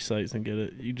any of these sites and get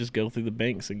it. You just go through the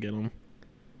banks and get them.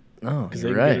 Oh, Cause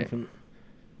you're they can get right. it from.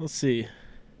 Let's see.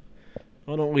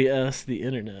 Why don't we ask the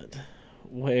internet?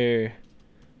 Where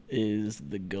is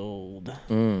the gold?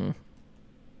 Mm.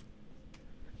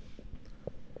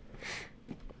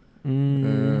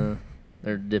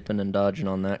 They're dipping and dodging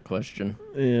on that question.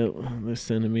 Yeah, they're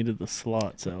sending me to the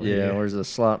slots out Yeah, here. where's the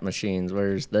slot machines?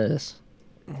 Where's this?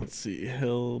 Let's see.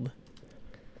 Held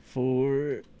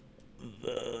for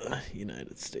the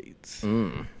United States.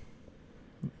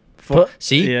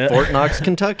 See, yeah. Fort Knox,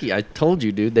 Kentucky. I told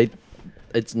you, dude.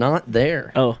 It's not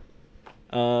there. Oh.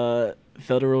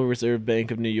 Federal Reserve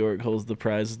Bank of New York holds the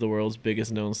prize as the world's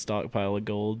biggest known stockpile of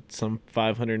gold, some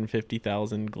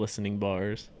 550,000 glistening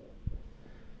bars.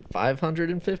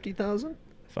 550,000?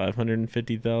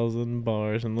 550,000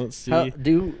 bars, and let's see.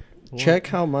 Check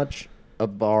how much a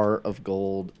bar of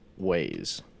gold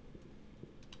weighs.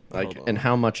 And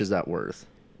how much is that worth?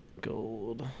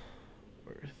 Gold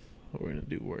worth. We're gonna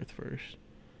do worth first.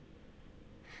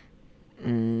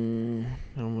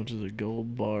 How much is a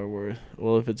gold bar worth?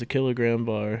 Well, if it's a kilogram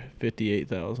bar,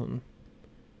 58,000.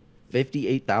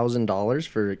 $58,000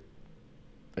 for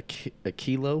a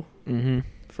kilo? Mm-hmm.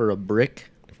 For a brick?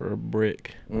 For a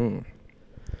brick. So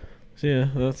yeah,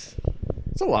 that's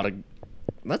a lot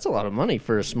of money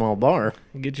for a small bar.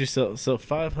 get yourself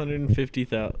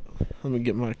 550,000. Let me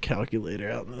get my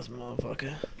calculator out in this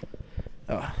motherfucker.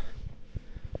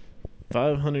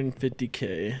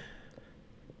 550K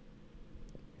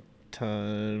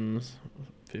times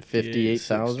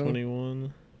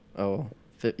 58,000.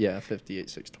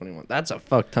 58,621. That's a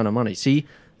fuck ton of money. See,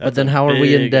 That's but then a how are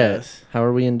we in big debt? ass- How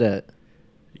are we in debt?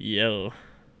 Yo,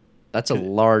 That's a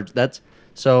large.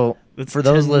 So that's for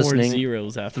those 10 more listening,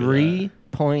 zeros after that.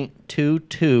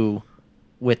 3.22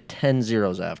 with 10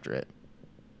 zeros after it.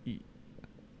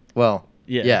 Well,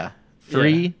 Yeah.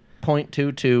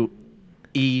 3.22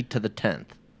 e to the 10th.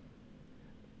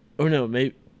 Or no,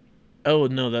 maybe. Oh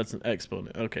no, that's an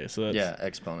exponent. Okay, so that's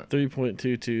Exponent.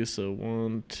 3.22. So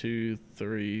 1, 2,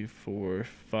 3, 4,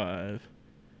 5,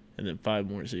 and then 5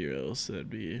 more zeros. So that'd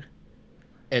be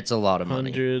It's a lot of money.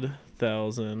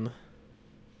 100,000.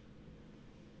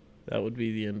 That would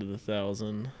be the end of the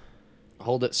 1,000.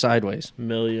 Hold it sideways.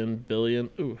 Million, billion.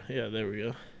 Ooh, yeah, there we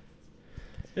go.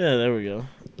 Yeah, there we go.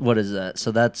 What is that?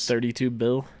 So that's 32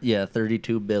 bill.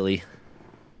 32 Billy.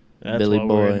 That's Billy why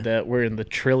we're boy. in debt. We're in the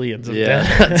trillions of Yeah,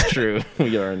 debt. that's true.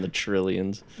 We are in the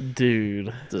trillions.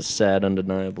 Dude. It's a sad,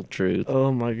 undeniable truth.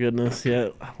 Oh my goodness. Yeah,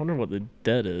 I wonder what the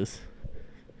debt is.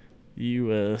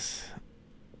 U.S.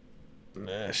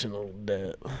 national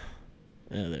debt.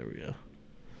 Yeah, there we go.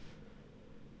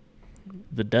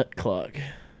 The debt clock.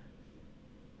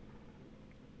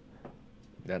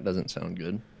 That doesn't sound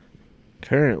good.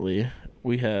 Currently,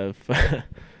 we have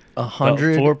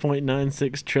 100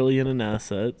 4.96 trillion in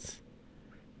assets,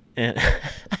 and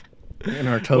and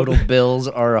our total bills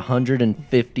are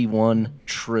 151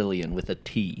 trillion with a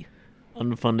T.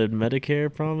 unfunded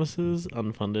Medicare promises,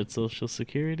 unfunded Social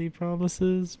Security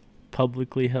promises,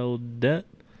 publicly held debt,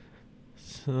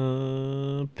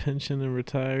 pension and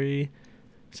retiree.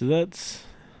 So that's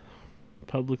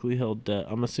publicly held debt.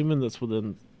 I'm assuming that's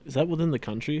within. Is that within the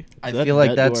country? I Is feel that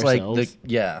like debt to that's like ourselves?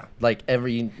 like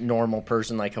every normal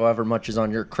person, like however much is on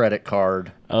your credit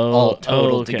card, all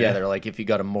totaled okay. together. Like if you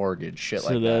got a mortgage, shit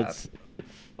So like that's that.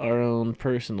 our own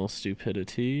personal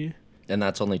stupidity. And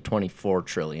that's only 24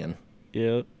 trillion.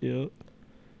 Yep.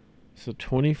 So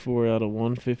 24 out of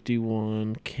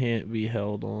 151 can't be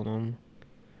held on them.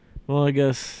 Well, I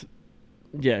guess,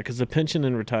 yeah, because the pension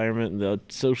and retirement and the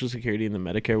Social Security and the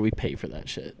Medicare, we pay for that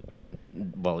shit.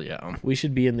 Well, yeah. We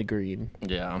should be in the green.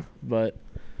 Yeah. But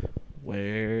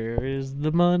where is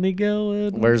the money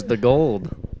going? Where's the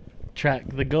gold? Track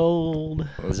the gold.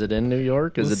 Is it in New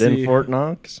York? Is Let's it in see. Fort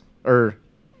Knox? Or,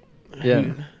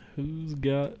 yeah. Who's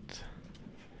got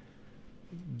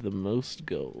the most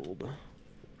gold?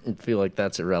 I feel like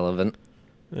that's irrelevant.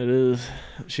 It is.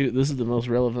 Shoot, this is the most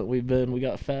relevant we've been. We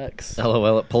got facts.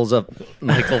 LOL, it pulls up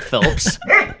Michael Phelps.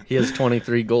 He has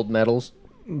 23 gold medals.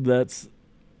 That's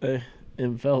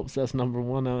in Phelps. That's number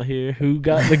one out here. Who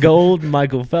got the gold?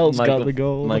 Michael Phelps got the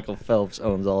gold. Michael Phelps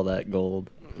owns all that gold.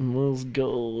 Most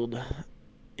gold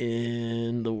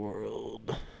in the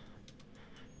world.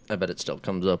 I bet it still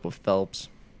comes up with Phelps.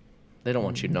 They don't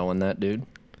want you knowing that, dude.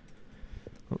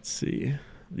 Let's see.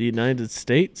 The United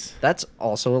States That's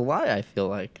also a lie, I feel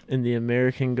like. in the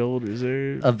American Gold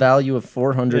Reserve. A value of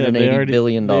 $480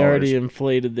 billion. They already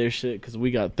inflated their shit because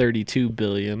we got 32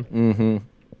 billion. Mm-hmm.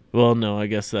 Well, no, I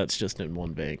guess that's just in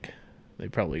one bank. They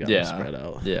probably got them spread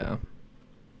out. Yeah.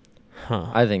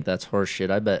 Huh. I think that's horseshit.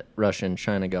 I bet Russia and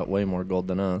China got way more gold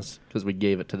than us because we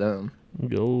gave it to them.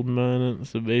 Gold mining.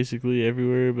 So basically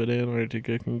everywhere but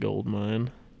Antarctica can gold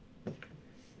mine.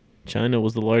 China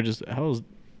was the largest.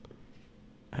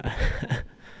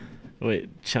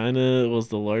 Wait, China was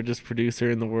the largest producer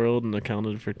in the world and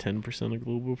accounted for 10% of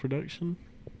global production?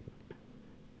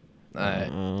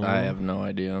 I have no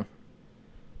idea.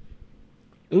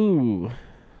 Ooh.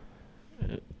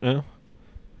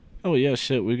 Oh, yeah,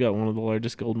 shit. We got one of the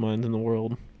largest gold mines in the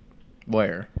world.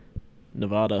 Where?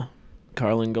 Nevada.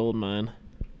 Carlin Gold Mine.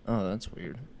 Oh, that's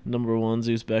weird. Number 1's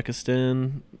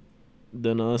Uzbekistan.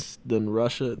 Then us. Then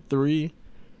Russia at 3.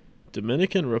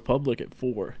 Dominican Republic at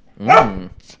 4.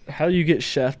 How you get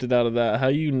shafted out of that? How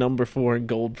you number 4 in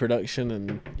gold production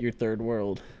in your third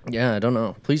world? Yeah, I don't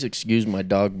know. Please excuse my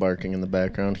dog barking in the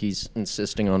background. He's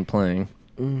insisting on playing.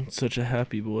 Such a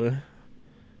happy boy.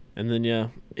 And then, yeah,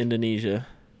 Indonesia.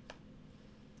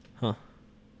 Huh.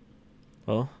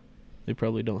 Well, they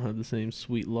probably don't have the same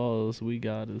sweet laws we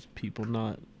got as people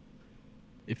not.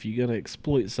 If you're going to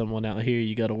exploit someone out here,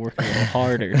 you got to work a little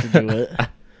harder to do it.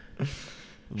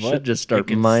 Should just start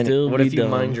mining. What if you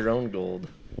mined your own gold?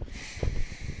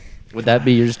 Would that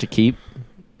be yours to keep?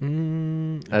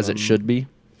 As it should be?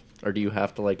 Or do you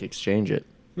have to, like, exchange it?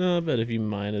 No, I bet if you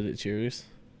mine it, it's yours.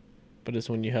 But it's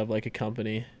when you have, like, a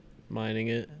company mining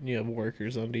it and you have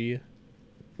workers under you.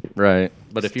 Right.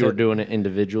 But if you were doing it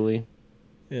individually?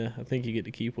 Yeah, I think you get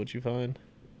to keep what you find.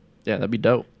 Yeah, that'd be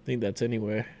dope. I think that's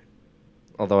anywhere.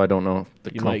 Although I don't know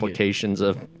the complications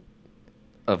of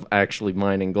actually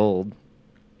mining gold.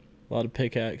 A lot of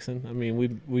pickaxing. I mean,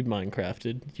 we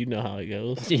Minecrafted. You know how it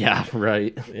goes. Yeah,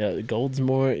 right. Yeah, gold's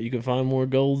more. You can find more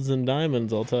golds than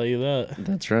diamonds. I'll tell you that.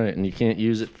 That's right, and you can't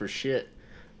use it for shit.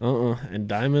 And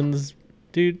diamonds,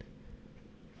 dude.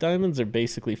 Diamonds are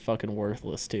basically fucking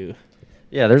worthless too.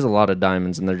 Yeah, there's a lot of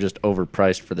diamonds, and they're just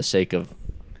overpriced for the sake of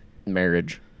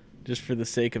marriage. Just for the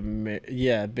sake of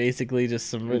basically just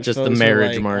some rich just folks the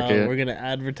marriage like, market. We're gonna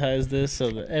advertise this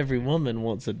so that every woman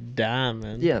wants a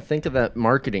diamond. Yeah, think of that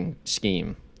marketing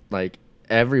scheme. Like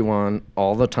everyone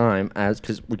all the time,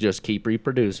 because we just keep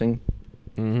reproducing.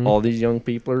 Mm-hmm. All these young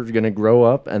people are gonna grow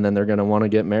up, and then they're gonna want to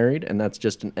get married, and that's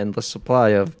just an endless supply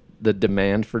of the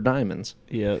demand for diamonds.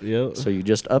 Yep. So you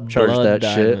just upcharge that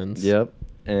diamonds. Shit. Yep,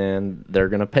 and they're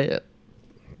gonna pay it.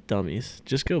 Dummies.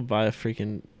 Just go buy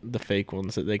the fake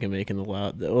ones that they can make in the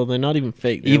lab. Well, they're not even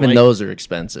fake. Even like, those are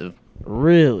expensive.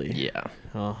 Really? Yeah.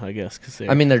 Oh, I guess because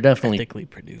they're definitely ethically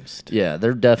produced. Yeah,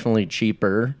 they're definitely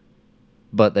cheaper,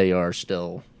 but they're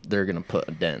going to put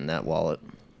a dent in that wallet.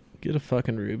 Get a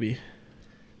fucking ruby.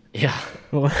 Yeah.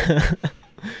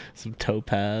 Some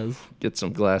topaz. Get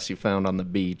some glass you found on the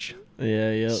beach.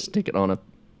 Yeah. Stick it on a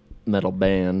metal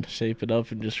band. Shape it up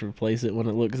and just replace it when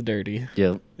it looks dirty.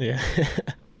 Yep. Yeah.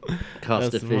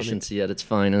 Cost efficiency at its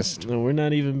finest. No, we're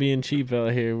not even being cheap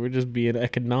out here. We're just being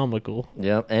economical.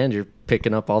 Yep, and you're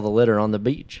picking up all the litter on the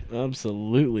beach.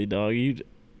 Absolutely, dog.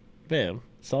 Bam.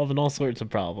 Solving all sorts of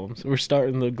problems. We're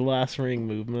starting the glass ring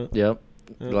movement. Yep.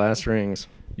 Glass rings.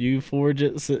 You forge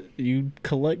it, you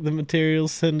collect the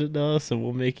materials, send it to us, and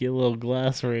we'll make you a little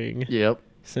glass ring. Yep.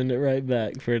 Send it right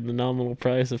back for the nominal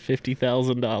price of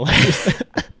 $50,000.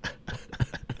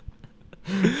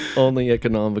 Only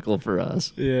economical for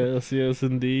us. Yes,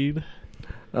 indeed.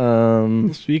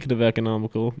 Speaking of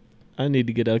economical, I need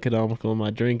to get economical in my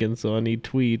drinking, so I need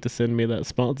Tweed to send me that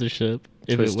sponsorship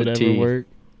if it would ever work.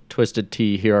 Twisted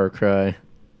Tea, hear our cry.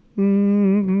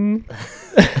 Mm-hmm.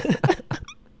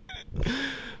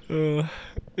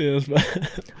 Yes.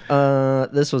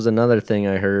 This was another thing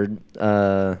I heard.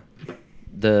 The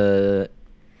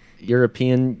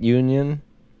European Union,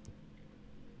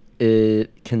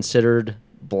 it considered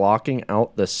blocking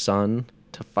out the sun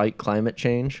to fight climate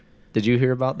change. Did you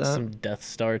hear about that? Some Death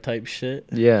Star type shit.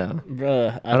 Yeah.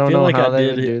 Bruh, I don't know how they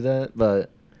would do that, but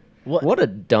what a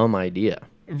dumb idea.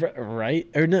 Right?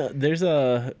 Or no, there's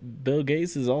Bill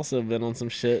Gates has also been on some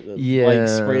shit, like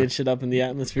spraying shit up in the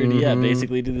atmosphere to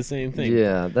basically do the same thing.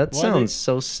 Yeah, that sounds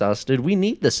so sus, dude. We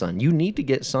need the sun. You need to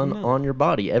get sun on your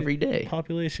body every day.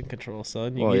 Population control,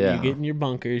 son. You get in your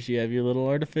bunkers, you have your little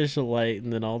artificial light,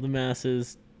 and then all the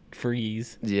masses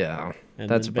freeze. Yeah,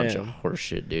 that's a bunch of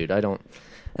horseshit, dude.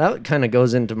 That kind of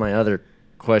goes into my other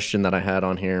question that I had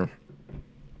on here,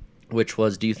 which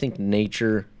was, do you think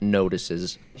nature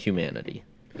notices humanity?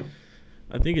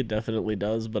 I think it definitely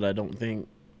does, but I don't think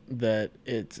that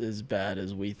it's as bad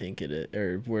as we think it is,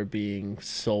 or we're being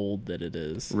sold that it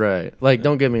is. Right. Like,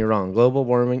 don't get me wrong. Global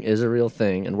warming is a real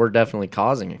thing, and we're definitely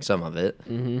causing some of it.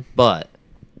 Mm-hmm. But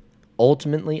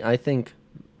ultimately, I think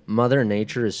Mother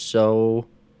Nature is so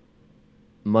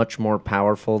much more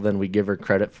powerful than we give her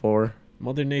credit for.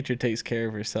 Mother Nature takes care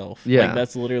of herself. Yeah. Like,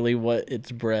 that's literally what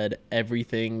it's bred.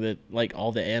 Everything that, like,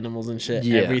 all the animals and shit,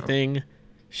 everything.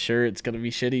 Sure, it's going to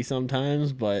be shitty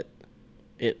sometimes, but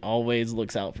it always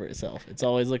looks out for itself. It's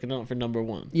always looking out for number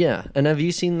one. Yeah. And have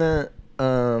you seen that?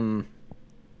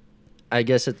 I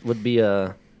guess it would be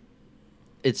a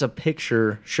it's a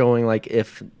picture showing like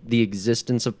if the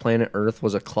existence of planet Earth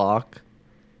was a clock.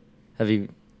 Have you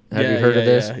heard of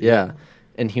this? Yeah.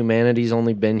 And humanity's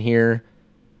only been here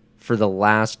for the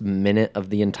last minute of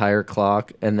the entire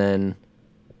clock, and then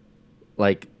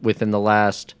like within the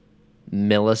last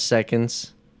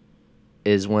milliseconds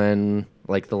is when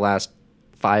like the last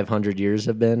 500 years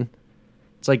have been.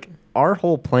 It's like our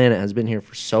whole planet has been here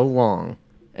for so long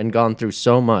and gone through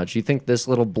so much. You think this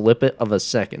little blippet of a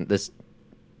second, this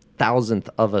thousandth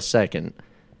of a second,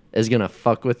 is gonna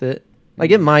fuck with it?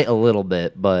 Like, it might a little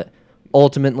bit, but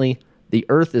ultimately the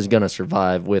Earth is gonna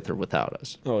survive with or without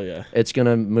us. Oh yeah. It's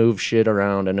gonna move shit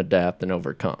around and adapt and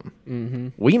overcome. Mm-hmm.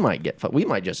 We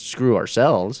might just screw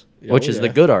ourselves, which is the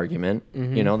good argument.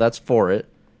 Mm-hmm. You know, that's for it.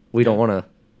 We don't want to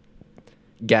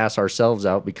gas ourselves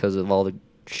out because of all the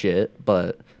shit,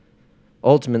 but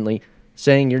ultimately,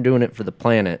 saying you're doing it for the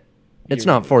planet, it's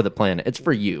not for the planet. It's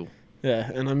for you. Yeah,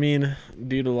 and I mean,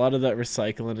 dude, a lot of that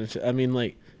recycling and shit, I mean,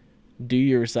 like, do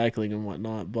your recycling and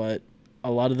whatnot, but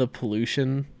a lot of the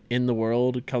pollution in the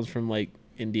world comes from, like,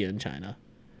 India and China.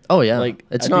 Oh, yeah. Like,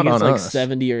 it's I not think on like us.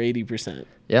 70 or 80%.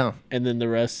 Yeah. And then the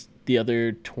rest, the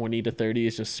other 20 to 30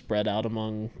 is just spread out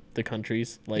among the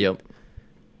countries. Like, Yep.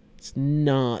 It's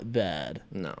not bad.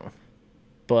 No.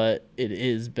 But it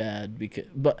is bad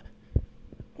but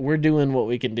we're doing what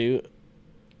we can do,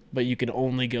 but you can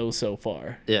only go so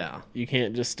far. Yeah. You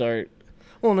can't just start.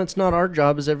 Well, and it's not our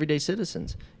job as everyday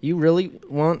citizens. You really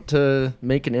want to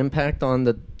make an impact on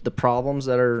the problems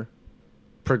that are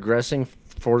progressing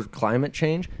for climate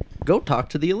change? Go talk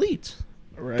to the elites.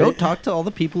 Right? Go talk to all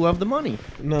the people who have the money.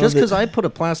 No, Just because I put a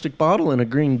plastic bottle in a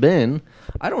green bin,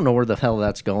 I don't know where the hell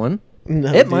that's going.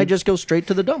 No, it might just go straight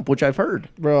to the dump, which I've heard.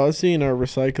 Bro, I've seen our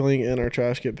recycling and our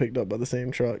trash get picked up by the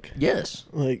same truck. Yes.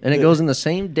 Like, and it goes in the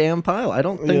same damn pile. I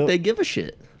don't think they give a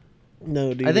shit.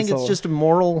 No, dude. I think it's just a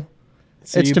moral...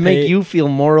 So it's to make you feel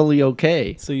morally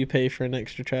okay. So you pay for an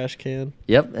extra trash can?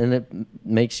 Yep, and it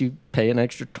makes you pay an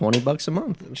extra $20 a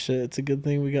month. And shit, it's a good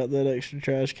thing we got that extra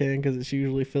trash can because it's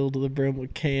usually filled to the brim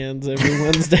with cans every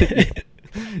Wednesday.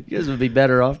 You guys would be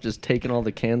better off just taking all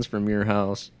the cans from your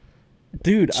house,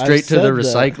 dude, straight to the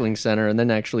recycling center, and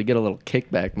then actually get a little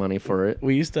kickback money for it.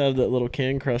 We used to have that little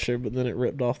can crusher, but then it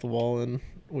ripped off the wall, and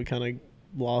we kind of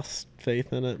lost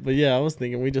faith in it. But yeah, I was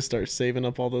thinking we just start saving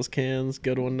up all those cans,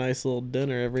 go to a nice little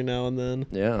dinner every now and then.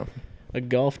 Yeah. A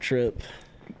golf trip.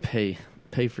 Pay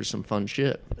for some fun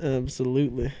shit.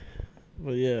 Absolutely.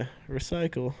 But yeah,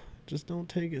 recycle. Just don't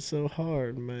take it so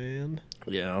hard, man.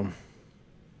 Yeah.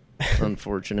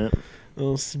 Unfortunate.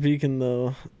 Oh, speaking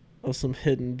though of some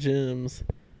hidden gems,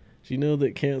 do you know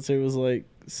that cancer was like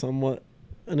somewhat,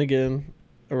 and again,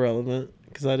 irrelevant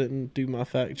because I didn't do my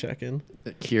fact checking.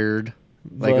 Cured.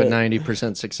 Like a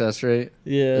 90% success rate?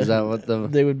 Yeah. Is that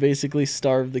what they would basically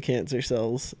starve the cancer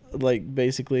cells, like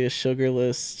basically a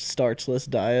sugarless, starchless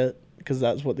diet, because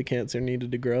that's what the cancer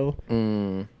needed to grow.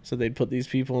 So they'd put these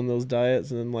people in those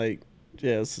diets, and then like,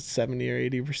 yeah, it's 70 or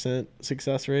 80%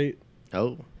 success rate.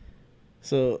 Oh.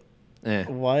 So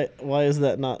why is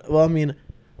that not? Well, I mean,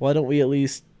 why don't we at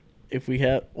least, if we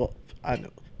have? Well, I know.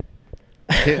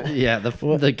 Yeah,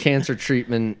 the cancer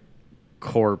treatment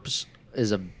corpse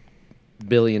is a $1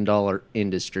 billion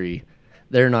industry.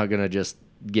 They're not gonna just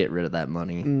get rid of that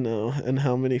money. No, and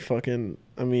how many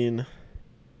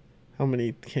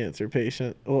cancer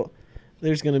patient? Well,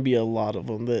 there's gonna be a lot of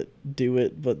them that do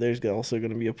it, but there's also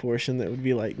gonna be a portion that would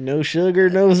be like, no sugar,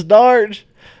 no starch.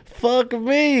 Fuck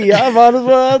me, I might as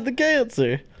well have the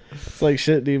cancer. It's like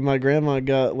shit, dude. My grandma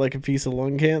got like a piece of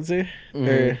lung cancer.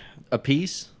 Or a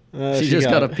piece. She just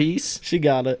got a piece? She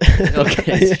got it.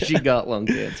 Okay, so she got lung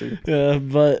cancer. Yeah,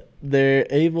 but they're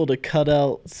able to cut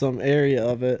out some area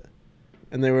of it.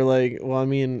 And they were like, well, I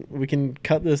mean, we can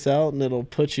cut this out and it'll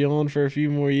put you on for a few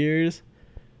more years.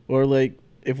 Or, like,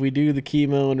 if we do the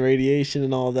chemo and radiation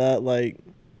and all that, like,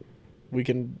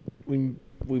 we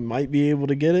might be able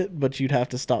to get it, but you'd have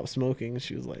to stop smoking. And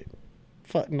she was like,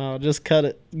 fuck no, just cut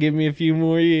it. Give me a few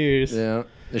more years. Yeah.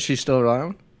 Is she still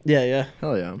around? Yeah, yeah.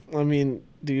 Hell yeah. I mean,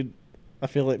 dude, I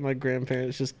feel like my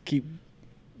grandparents just keep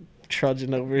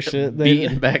trudging over shit.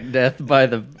 Beating back death by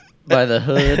the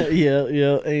hood.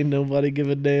 Yeah. Ain't nobody give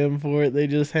a damn for it. They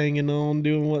just hanging on,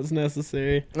 doing what's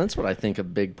necessary. That's what I think a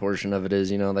big portion of it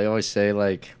is. You know, they always say,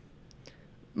 like,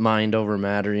 mind over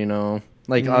matter, you know.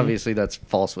 Like, obviously that's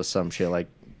false with some shit. Like,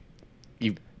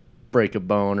 you break a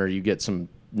bone or you get some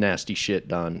nasty shit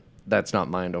done. That's not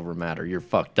mind over matter. You're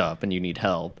fucked up and you need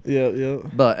help. Yeah.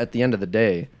 But at the end of the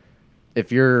day,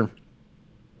 if you're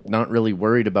not really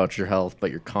worried about your health, but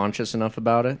you're conscious enough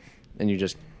about it, and you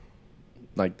just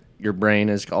like your brain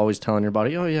is always telling your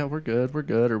body, oh yeah, we're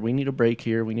good, or we need a break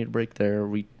here, we need a break there,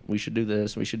 we should do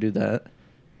this, we should do that,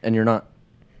 and you're not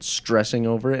stressing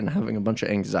over it and having a bunch of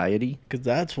anxiety. Because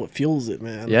that's what fuels it,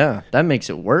 man. Yeah, that makes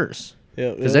it worse.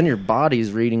 Yeah. Because then your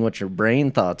body's reading what your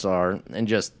brain thoughts are and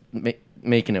just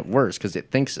making it worse because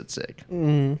it thinks it's sick.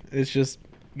 It's just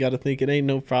got to think it ain't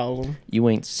no problem. You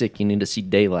ain't sick. You need to see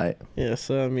daylight. Yeah.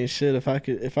 So I mean, shit. If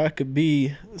I could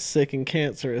be sick and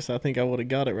cancerous, I think I would have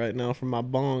got it right now from my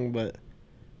bong. But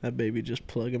that baby just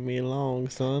plugging me along,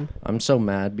 son. I'm so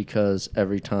mad because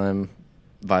every time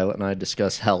Violet and I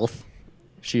discuss health,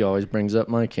 she always brings up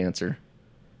my cancer.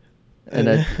 And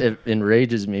it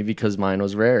enrages me because mine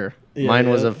was rare. Yeah, mine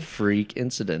was a freak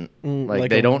incident. Like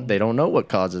they don't know what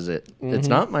causes it. It's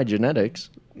not my genetics.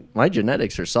 My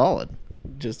genetics are solid.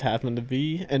 Just happened to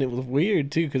be, and it was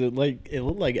weird too because it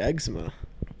looked like eczema.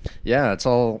 Yeah, it's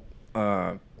all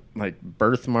like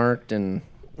birthmarked and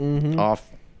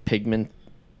off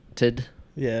pigmented.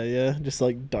 Yeah, just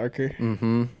like darker.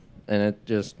 And it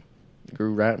just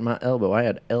grew right in my elbow. I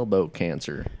had elbow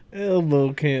cancer.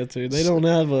 Elbow cancer. They don't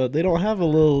have a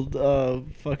little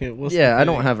fucking what's the Yeah, I thing?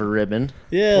 don't have a ribbon.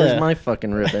 Yeah. Where's my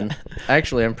fucking ribbon?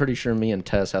 Actually, I'm pretty sure me and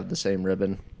Tess have the same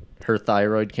ribbon. Her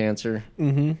thyroid cancer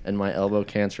and my elbow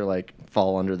cancer like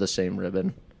fall under the same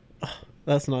ribbon.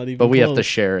 That's not even. But we have close. to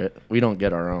share it. We don't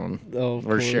get our own. Oh, of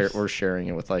we're course. sharing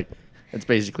it with like it's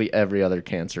basically every other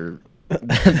cancer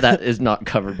that is not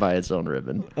covered by its own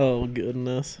ribbon. Oh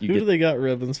goodness. You Who get- do they got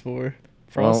ribbons for?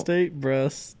 Prostate,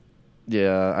 breast.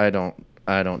 Yeah, I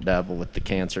don't dabble with the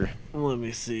cancer. Let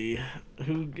me see.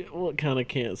 What kind of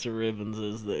cancer ribbons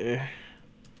is there?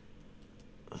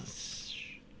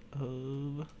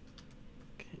 Of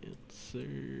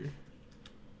cancer.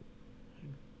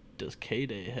 Does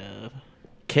K-Day have?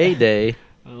 K-Day.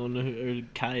 I don't know. Or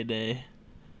Kai-Day.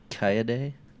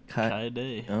 Kai-Day?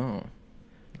 Kai-Day. Oh.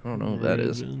 I don't know what that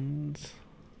is. Ribbons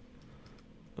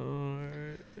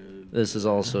are This is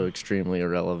also extremely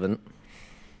irrelevant.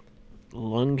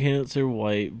 lung cancer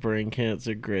white, brain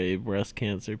cancer gray, breast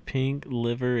cancer pink,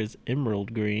 liver is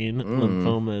emerald green,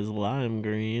 lymphoma is lime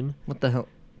green. What the hell?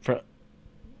 Pro-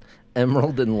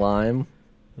 Emerald and lime?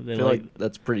 they I feel like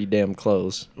that's pretty damn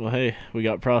close. well, hey, we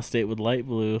got prostate with light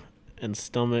blue and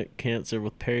stomach cancer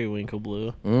with periwinkle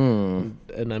blue.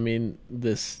 And I mean,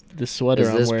 this sweater Is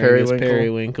I'm this wearing is periwinkle?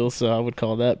 periwinkle, so I would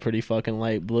call that pretty fucking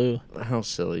light blue. How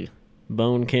silly.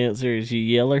 Bone cancer is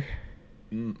yeller.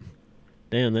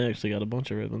 Damn, they actually got a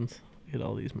bunch of ribbons. Look at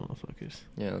all these motherfuckers.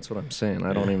 Yeah, that's what I'm saying.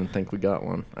 I don't even think we got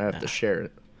one. I have to share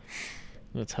it.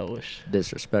 That's hoish.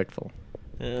 Disrespectful.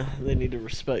 Yeah, they need to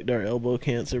respect our elbow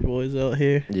cancer boys out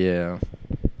here. Yeah.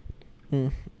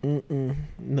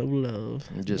 No love.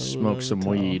 Just No smoke love some at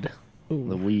all. weed. Ooh.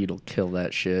 The weed will kill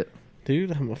that shit.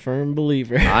 Dude, I'm a firm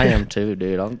believer. I am too,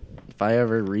 dude. If I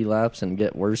ever relapse and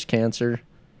get worse cancer,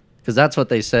 because that's what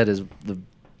they said is the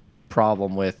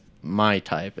problem with my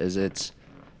type is it's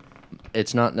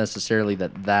not necessarily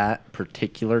that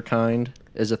particular kind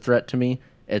is a threat to me.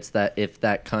 It's that if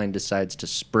that kind decides to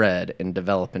spread and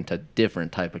develop into a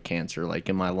different type of cancer, like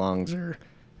in my lungs or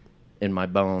in my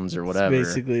bones or whatever. It's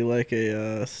basically like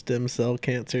a stem cell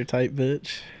cancer type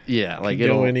bitch. Yeah, like Can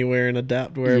go it'll anywhere and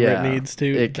adapt wherever it needs to.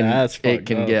 It can That's it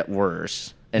can fucked up. get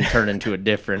worse and turn into a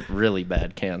different, really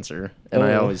bad cancer. And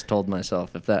I Oh. always told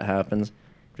myself, if that happens,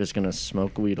 I'm just gonna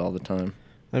smoke weed all the time.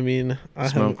 I mean, I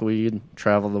Smoke weed,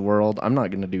 travel the world. I'm not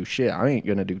gonna do shit. I ain't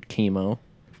gonna do chemo.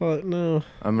 Fuck no.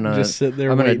 I'm gonna Just sit there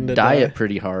I'm gonna waiting to diet die.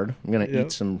 pretty hard. I'm gonna Yep.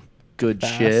 eat some good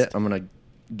Fast. shit. I'm gonna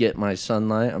get my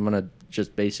sunlight. I'm gonna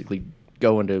just basically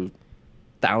go into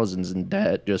thousands in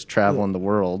debt just traveling the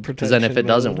world. Because then if it Protection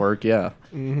doesn't mode. work, yeah.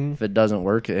 Mm-hmm. If it doesn't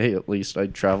work, hey, at least I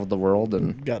traveled the world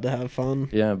and Got to have fun.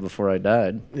 yeah, before I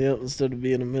died, Yep, instead of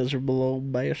being a miserable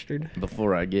old bastard.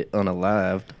 before I get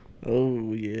unalived.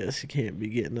 Oh, yes, you can't be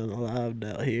getting unalived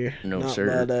out here. No, Not sir.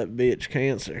 by that bitch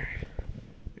cancer.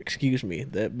 Excuse me,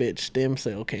 that bitch stem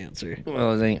cell cancer.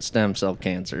 Well, it ain't stem cell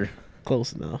cancer.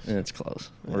 Close enough. It's close.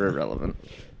 We're irrelevant.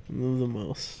 The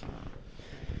most.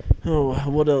 Oh,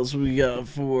 what else we got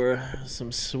for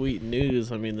some sweet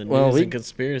news? I mean, the Well, news we- and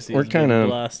conspiracies we're kinda-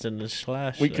 blasting the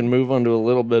slash. We can move on to a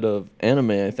little bit of anime,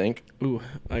 I think. Ooh,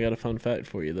 I got a fun fact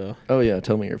for you, though. Oh, yeah.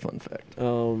 Tell me your fun fact.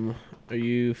 Are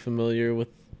you familiar with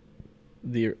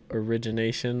the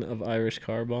origination of Irish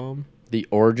car bomb? The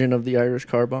origin of the Irish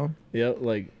car bomb? Yep,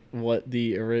 like what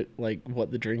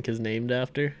the drink is named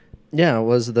after. Yeah, it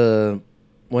was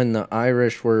when the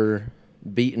Irish were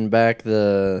beating back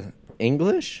the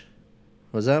English?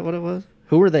 Was that what it was?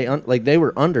 Who were they? They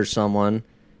were under someone,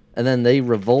 and then they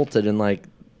revolted and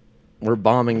were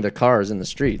bombing the cars in the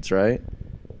streets, right?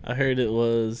 I heard it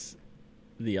was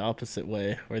the opposite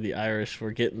way, where the Irish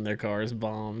were getting their cars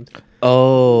bombed.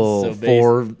 Oh, So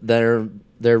for their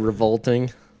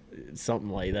revolting. Something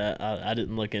like that. I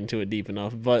didn't look into it deep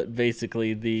enough, but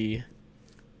basically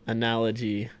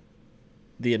analogy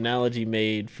the analogy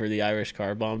made for the Irish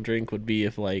car bomb drink would be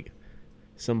if like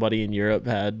somebody in Europe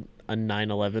had a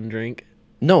 9/11 drink.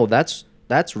 No, that's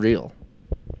real.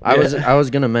 I was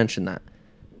gonna mention that.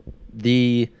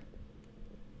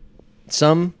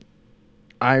 Some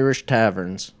Irish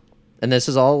taverns, and this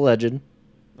is all alleged.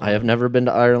 I have never been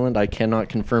to Ireland. I cannot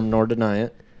confirm nor deny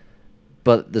it.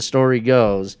 But the story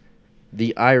goes,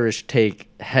 the Irish take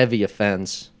heavy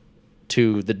offense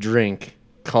to the drink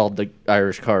called the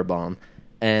Irish car bomb,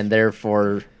 and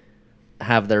therefore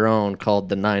have their own called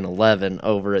the 9/11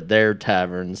 over at their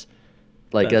taverns,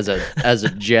 like as a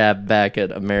jab back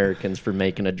at Americans for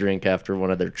making a drink after one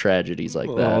of their tragedies like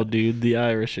that. Oh, dude, the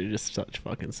Irish are just such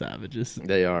fucking savages.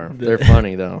 They are. They're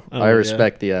funny though. Oh, I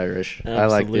respect the Irish. Absolutely. I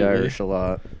like the Irish a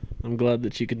lot. I'm glad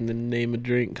that you can name a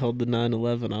drink called the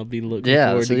 9/11. I'll be looking Yeah,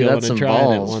 forward so to going and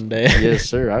trying it one day. Yes,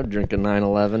 sir. I'd drink a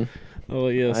 9/11. Oh,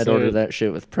 yes, I'd order that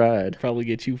shit with pride. Probably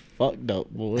get you fucked up,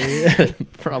 boy.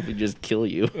 Probably just kill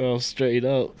you. Oh, straight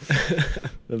up.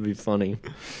 That'd be funny.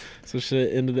 So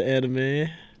shit, into the anime.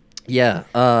 Yeah.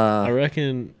 I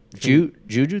reckon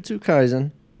Jujutsu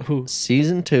Kaisen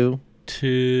season 2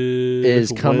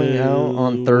 is coming out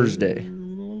on Thursday,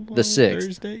 the 6th.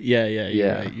 Thursday? Yeah.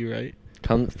 You're right.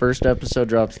 First episode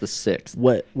drops the 6th.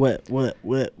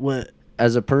 What?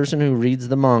 As a person who reads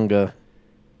the manga,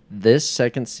 this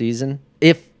second season,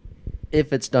 if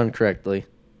it's done correctly,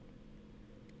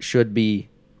 should be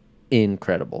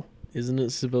incredible. Isn't it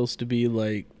supposed to be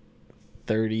like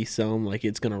 30 some, like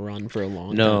it's gonna run for a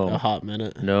long time, a hot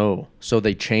minute? No. So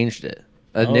they changed it.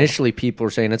 Initially people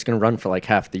were saying it's gonna run for like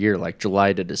half the year, like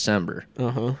July to December.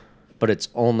 But it's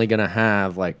only gonna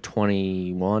have like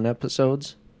 21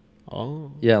 episodes.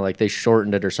 Oh. Yeah, like they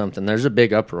shortened it or something. There's a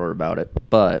big uproar about it.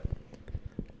 But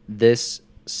this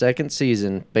second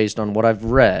season, based on what I've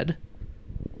read,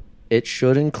 it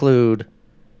should include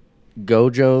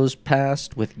Gojo's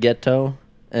past with Geto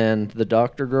and the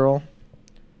doctor girl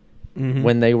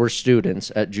when they were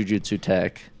students at Jujutsu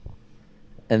Tech.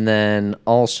 And then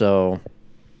also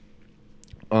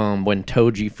when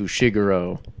Toji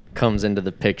Fushiguro comes into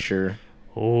the picture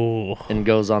and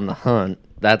goes on the hunt.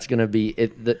 That's going to be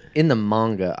it. In the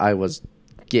manga, I was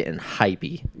getting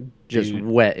hypey, just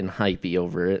wet and hypey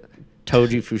over it.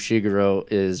 Toji Fushiguro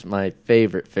is my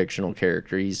favorite fictional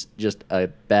character. He's just a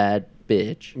bad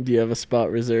bitch. Do you have a spot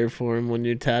reserved for him when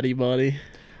you're tatty body?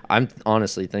 I'm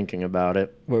honestly thinking about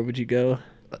it. Where would you go?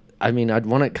 I mean, I'd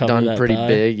want it done pretty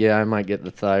big. Yeah, I might get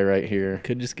the thigh right here.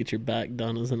 Could just get your back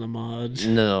done as an homage.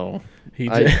 No.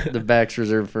 The back's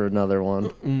reserved for another one.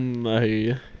 I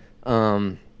hear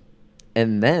you.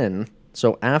 And then,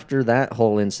 so after that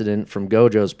whole incident from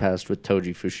Gojo's past with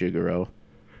Toji Fushiguro,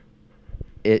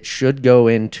 it should go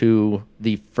into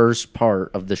the first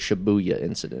part of the Shibuya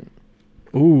incident.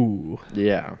 Ooh.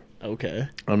 Yeah. Okay.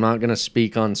 I'm not going to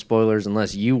speak on spoilers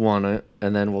unless you want it,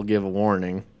 and then we'll give a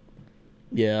warning.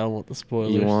 Yeah, I want the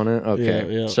spoilers. You want it?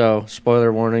 Okay. Yeah. So,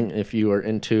 spoiler warning, if you are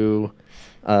into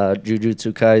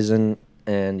Jujutsu Kaisen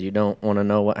and you don't want to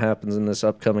know what happens in this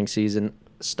upcoming season,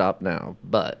 stop now.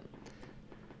 But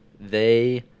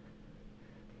they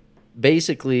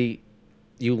basically,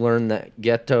 you learn that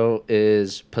Geto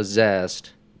is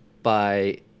possessed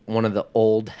by one of the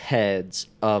old heads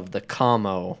of the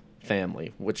Kamo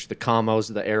family, which the Kamo's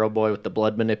the arrow boy with the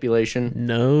blood manipulation.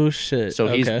 No shit. So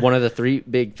he's one of the three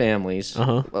big families,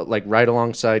 like right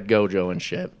alongside Gojo and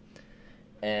shit.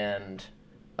 And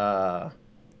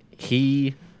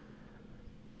he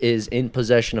is in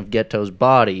possession of Geto's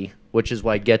body, which is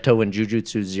why Geto in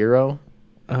Jujutsu Zero,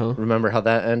 remember how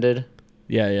that ended?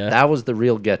 Yeah. That was the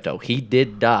real Geto. He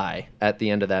did die at the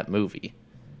end of that movie.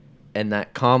 And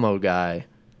that Kamo guy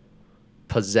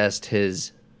possessed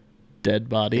his dead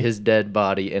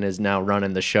body and is now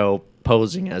running the show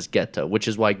posing as Geto, which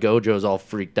is why Gojo's all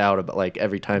freaked out about, like,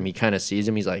 every time he kind of sees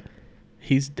him, he's like,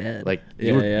 he's dead. Like,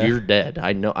 you're dead.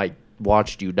 I know. I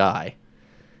watched you die.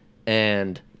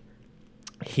 And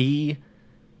he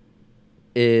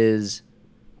is...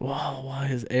 Wow, why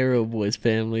is Arrow Boy's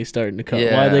family starting to cause...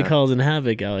 Yeah. Why are they causing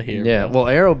havoc out here? Yeah, bro? well,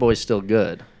 Arrow Boy's still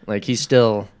good. Like, he's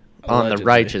still on the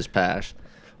righteous path.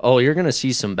 Oh, you're going to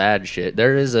see some bad shit.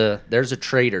 There's a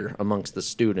traitor amongst the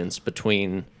students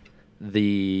between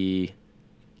the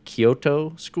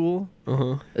Kyoto school.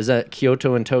 Is that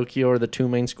Kyoto and Tokyo are the two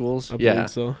main schools? I believe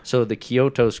so. So the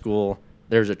Kyoto school,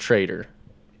 there's a traitor.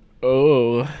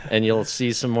 Oh. And you'll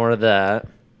see some more of that.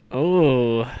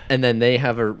 Oh. And then they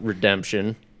have a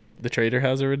redemption. the traitor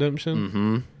has a redemption.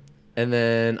 Mm-hmm. And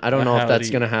then I don't know if that's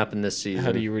going to happen this season.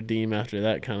 How do you redeem after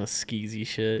that kind of skeezy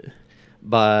shit?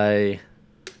 By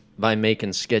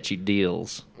making sketchy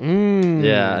deals.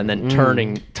 Yeah, and then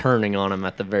turning on him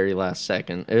at the very last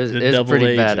second. It's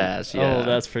pretty badass. Yeah. Oh,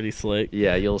 that's pretty slick.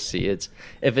 Yeah, you'll see.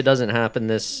 If it doesn't happen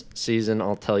this season,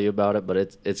 I'll tell you about it, but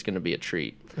it's going to be a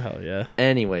treat. Hell yeah.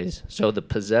 Anyways, so the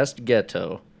possessed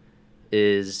ghetto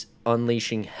is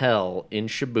unleashing hell in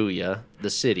Shibuya, the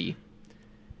city.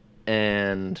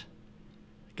 And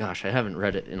gosh, I haven't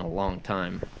read it in a long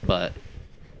time, but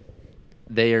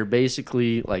they are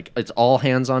basically like it's all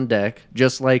hands on deck,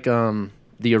 just like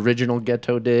the original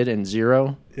Ghetto did in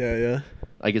Zero. Yeah.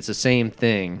 Like it's the same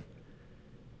thing.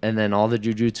 And then all the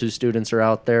jujutsu students are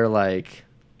out there, like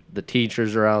the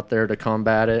teachers are out there to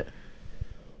combat it.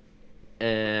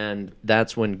 And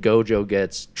that's when Gojo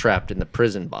gets trapped in the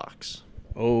prison box.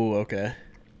 Oh, okay.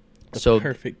 So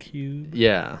perfect cube.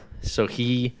 Yeah. So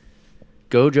Gojo,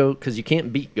 because you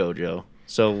can't beat Gojo.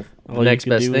 So the next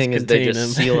best thing is they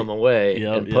just seal him away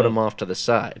and put him off to the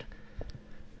side.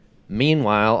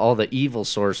 Meanwhile, all the evil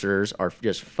sorcerers are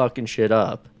just fucking shit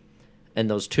up.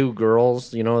 And those two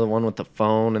girls, you know, the one with the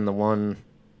phone and the one,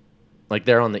 like,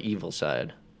 they're on the evil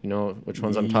side. You know which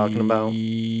ones I'm talking about?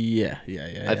 Yeah.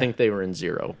 I think they were in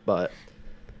Zero, but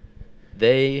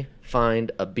they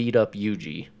find a beat-up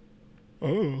Yuji.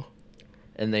 Oh.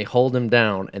 And they hold him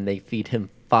down, and they feed him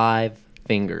 5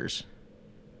 fingers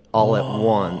all at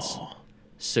once.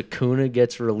 Sukuna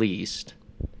gets released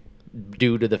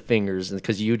due to the fingers,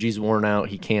 because Yuji's worn out.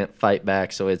 He can't fight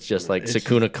back, so it's just like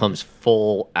Sukuna comes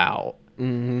full out.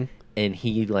 Mm-hmm. And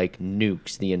he, like,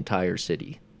 nukes the entire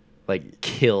city. Like,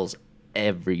 kills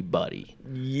everybody.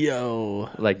 Yo.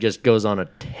 Like, just goes on a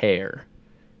tear.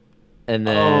 And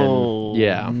then, no.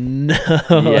 Yeah,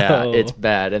 it's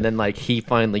bad. And then, like, he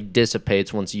finally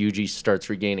dissipates once Yuji starts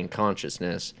regaining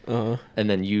consciousness. Uh-huh. And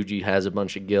then Yuji has a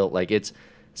bunch of guilt. Like, it's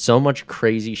so much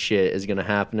crazy shit is going to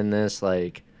happen in this.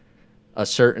 Like, a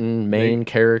certain main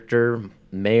character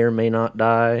may or may not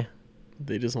die.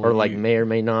 They just or, like, may or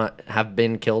may not have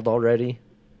been killed already.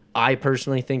 I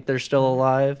personally think they're still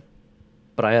alive.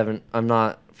 But I'm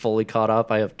not fully caught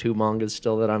up. I have 2 mangas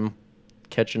still that I'm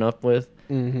catching up with.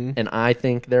 Mm-hmm. And I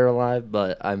think they're alive,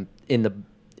 but I'm in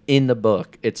the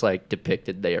book, it's like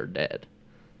depicted they are dead.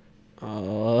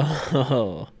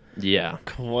 Oh. Yeah.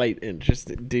 Quite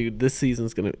interesting. Dude, this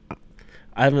season's gonna...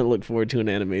 I haven't looked forward to an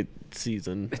anime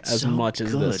season as much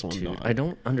as this one. Dude. I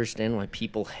don't understand why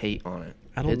people hate on it.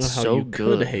 I don't know how you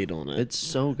could hate on it. It's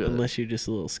so good. Unless you're just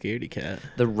a little scaredy cat.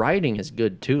 The writing is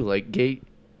good, too. Like, Gigi?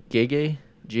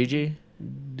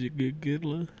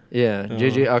 Yeah,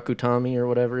 JJ Akutami or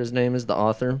whatever his name is, the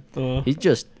author.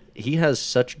 He has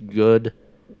such good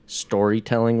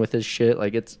storytelling with his shit.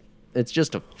 Like, it's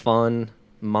just a fun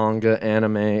manga,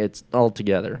 anime. It's all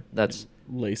together. That's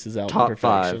laces out top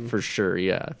perfection. 5 for sure.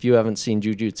 Yeah, if you haven't seen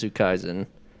Jujutsu Kaisen,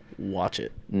 watch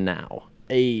it now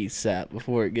ASAP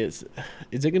before it gets.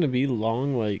 Is it gonna be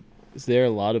long? Like, is there a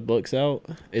lot of books out?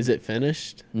 Is it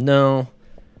finished? No.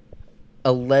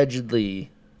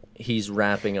 Allegedly, he's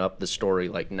wrapping up the story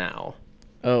like now.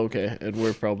 Oh, okay. And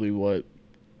we're probably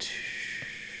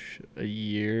a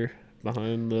year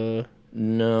behind the...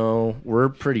 No, we're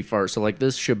pretty far. So, like,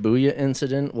 this Shibuya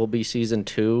incident will be season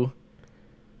 2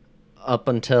 up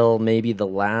until maybe the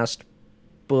last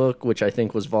book, which I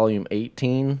think was volume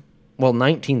 18. Well,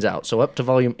 19's out, so up to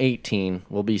volume 18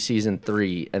 will be season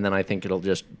 3, and then I think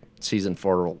season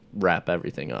 4 will wrap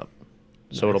everything up.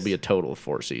 So it'll be a total of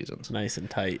 4 seasons. Nice and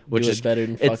tight. Which is better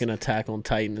than fucking Attack on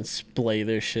Titan and splay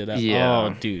their shit out. Yeah.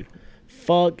 Oh, dude.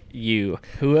 Fuck you.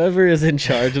 Whoever is in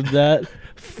charge of that,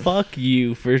 fuck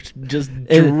you for just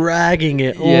dragging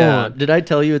it on. Did I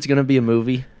tell you it's going to be a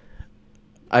movie?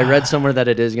 I read somewhere that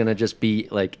it is going to just be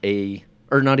like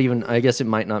or not even, I guess it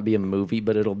might not be a movie,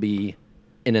 but it'll be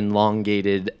an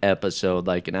elongated episode,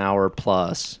 like an hour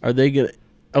plus. Are they going to...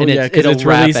 Oh, and yeah, because it's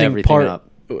wrap releasing everything up.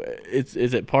 Is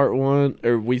it part 1,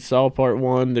 or we saw part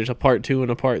 1? There's a part 2 and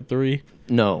a part 3.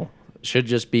 No, it should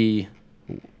just be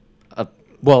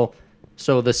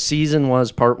so the season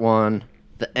was part 1.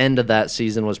 The end of that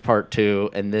season was part 2,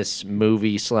 and this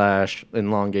movie /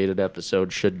 elongated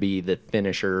episode should be the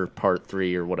finisher, part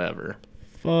 3 or whatever.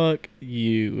 Fuck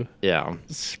you. Yeah,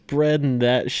 spreading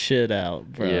that shit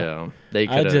out, bro. Yeah, they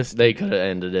could have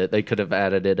ended it. They could have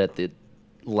added it at the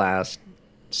last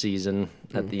season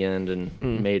at the end and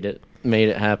made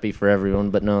it happy for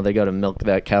everyone, but no, they got to milk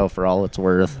that cow for all it's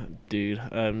worth. Dude,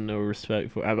 I have no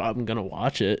respect for I'm gonna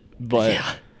watch it, but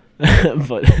yeah.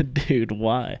 But dude,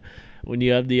 why? When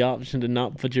you have the option to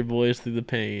not put your boys through the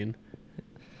pain,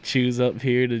 choose up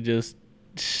here to just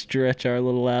stretch our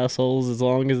little assholes as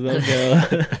long as they'll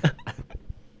go.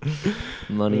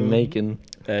 Money making.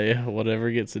 Hey,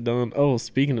 whatever gets it done. Oh,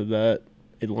 speaking of that,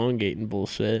 elongating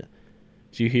bullshit.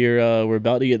 Did you hear we're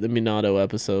about to get the Minato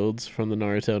episodes from the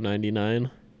Naruto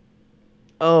 99?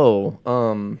 Oh,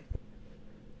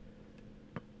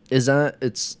 is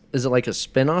it like a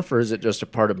spin-off or is it just a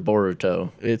part of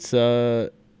Boruto? It's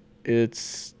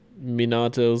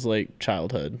Minato's like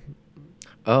childhood.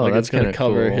 Oh, Like that's it's gonna kind of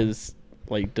cover cool. his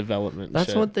like development. And That's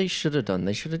shit. what they should have done.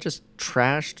 They should have just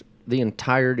trashed the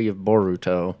entirety of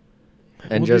Boruto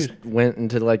and Well, just dude. went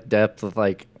into like depth with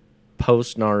like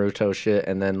post Naruto shit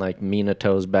and then like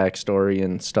Minato's backstory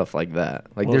and stuff like that.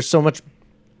 Like Well- there's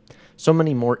so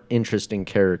many more interesting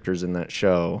characters in that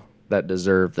show that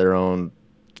deserve their own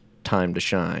time to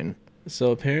shine.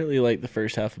 So apparently, like the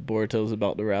first half of Boruto is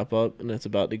about to wrap up, and it's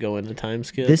about to go into time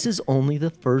skip. This is only the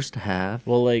first half.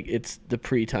 Well, like it's the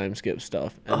pre-time skip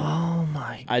stuff. And Oh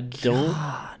my I don't.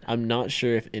 God. I'm not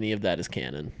sure if any of that is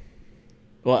canon.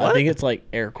 Well, I What? think it's like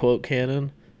air quote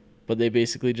canon, but they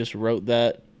basically just wrote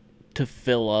that to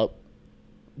fill up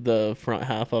the front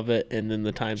half of it, and then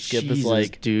the time skip is Jesus,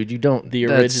 like dude, you don't. the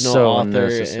That's original so author.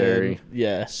 unnecessary. And,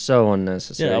 yeah, So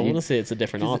unnecessary. yeah. I want to say it's a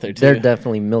different author too. They're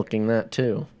definitely milking that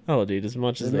too. Oh, dude, as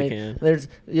much as they can.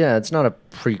 It's not a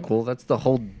prequel. That's the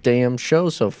whole damn show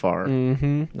so far.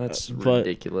 Mm-hmm. That's But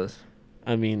ridiculous.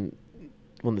 I mean,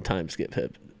 when the time skip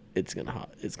hit, it's gonna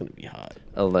be hot.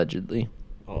 Allegedly.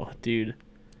 Oh, dude,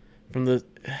 from the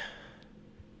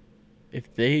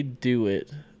if they do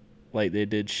it like they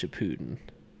did Shippuden,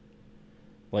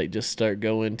 like just start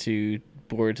going to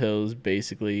Boruto's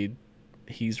basically,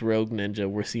 he's Rogue Ninja.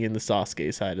 We're seeing the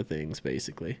Sasuke side of things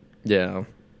basically. Yeah.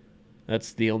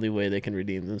 That's the only way they can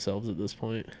redeem themselves at this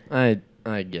point.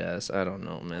 I guess. I don't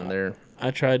know, man. They're I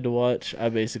tried to watch. I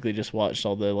basically just watched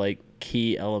all the like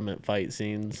key element fight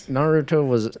scenes. Naruto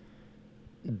was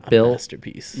A built.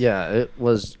 masterpiece. Yeah, it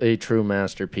was a true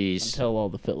masterpiece. Until all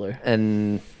the filler.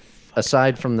 And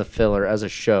aside from the filler, as a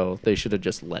show, they should have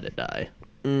just let it die.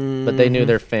 But they knew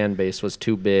their fan base was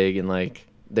too big, and like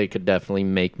they could definitely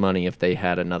make money if they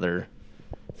had another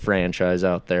franchise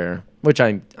out there. Which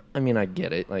I mean, I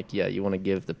get it. Like, yeah, you want to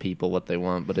give the people what they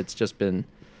want, but it's just been.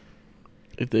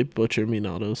 If they butcher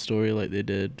Minato's story like they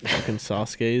did fucking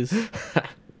Sasuke's,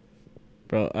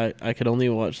 bro, I could only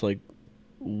watch like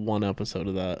one episode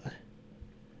of that.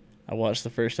 I watched the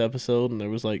first episode and there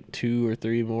was like 2 or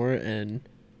 3 more, and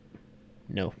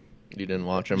no, You didn't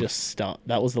watch them. just stop.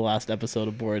 That was the last episode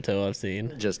of Boruto I've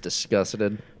seen. Just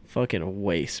disgusted. Fucking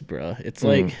waste, bro. It's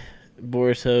like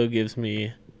Boruto gives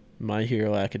me My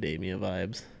Hero Academia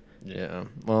vibes. Yeah.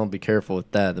 Well, be careful with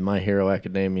that. The My Hero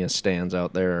Academia stands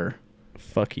out there.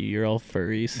 Fuck you, you're all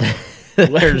furries.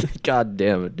 God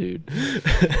damn it, dude.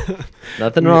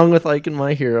 Nothing wrong with liking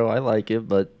My Hero. I like it,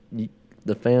 but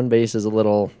the fan base is a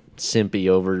little simpy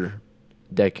over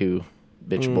Deku,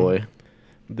 bitch boy.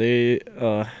 They,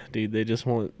 dude, they just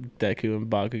want Deku and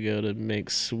Bakugo to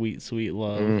make sweet, sweet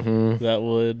love. Mm-hmm. That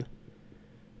would,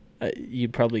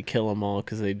 you'd probably kill them all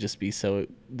because they'd just be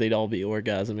they'd all be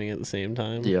orgasming at the same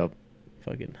time. Yep.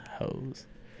 Fucking hoes.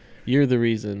 You're the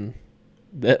reason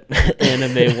that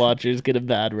anime watchers get a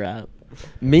bad rap.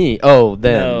 Me? Oh,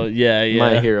 them. Oh, yeah, yeah.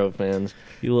 My Hero fans.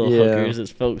 You little Yeah. hookers, it's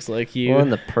folks like you. Well,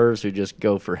 and the purrs who just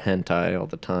go for hentai all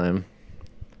the time.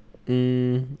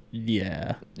 Yeah.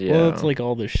 Yeah. Well, it's like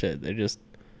all their shit.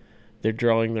 They're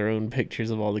drawing their own pictures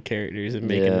of all the characters and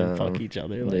making them fuck each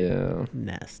other. Like, Yeah.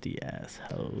 nasty ass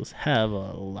hoes. Have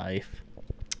a life.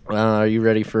 Are you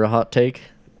ready for a hot take?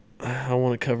 I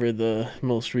want to cover the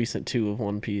most recent 2 of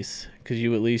One Piece because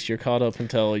you're caught up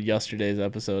until yesterday's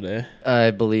episode, eh? I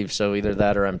believe so. Either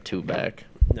that or I'm 2 back.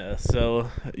 Yeah. So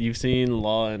you've seen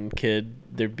Law and Kid.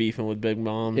 They're beefing with Big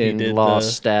Mom. And he did Law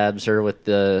stabs her with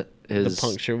the his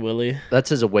puncture Willie. That's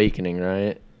his awakening,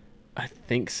 right? I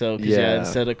think so. Cause Yeah.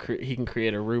 instead of he can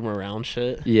create a room around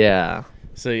shit. Yeah.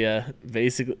 So yeah,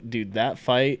 basically, dude, that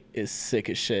fight is sick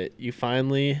as shit. You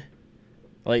finally,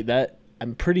 like that.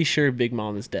 I'm pretty sure Big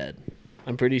Mom is dead.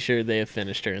 I'm pretty sure they have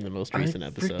finished her in the most recent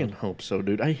episode. I freaking hope so,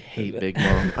 dude. I hate Big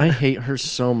Mom. I hate her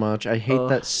so much. I hate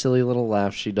that silly little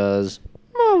laugh she does.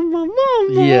 Mama.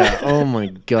 Yeah. Oh my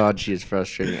god, she is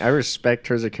frustrating. I respect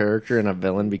her as a character and a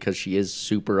villain because she is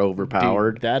super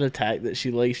overpowered. Dude, that attack that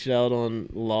she laced out on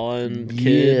Law and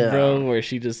Kid, Yeah. bro, where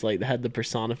she just like had the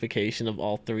personification of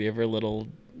all 3 of her little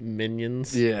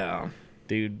minions. Yeah.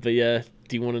 Dude, but yeah,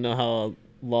 do you want to know how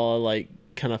Law like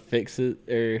kind of fixes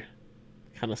or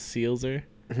kind of seals her?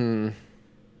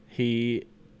 He's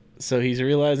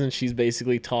realizing she's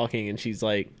basically talking and she's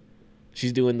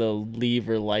doing the leave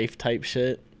her life type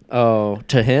shit. Oh,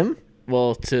 to him?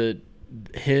 Well, to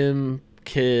him,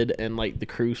 kid and like the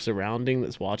crew surrounding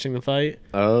that's watching the fight.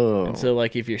 Oh. And so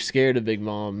like if you're scared of Big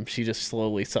Mom, she just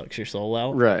slowly sucks your soul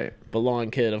out. Right. But Law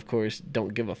and Kid, of course,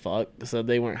 don't give a fuck. So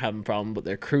they weren't having a problem, but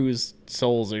their crew's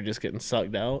souls are just getting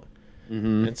sucked out.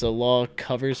 Mm-hmm. And so Law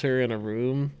covers her in a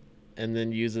room and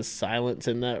then uses silence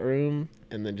in that room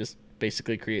and then just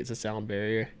basically creates a sound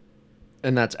barrier.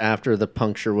 And that's after the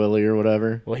puncture willy or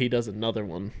whatever? Well, he does another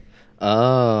one.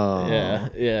 Oh.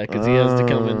 Yeah, because he has to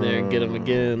come in there and get him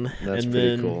again. That's and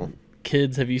pretty then, cool.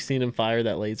 Kids, have you seen him fire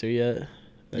that laser yet?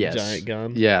 That Yes. giant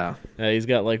gun? Yeah. He's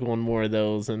got like one more of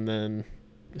those, and then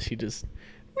she just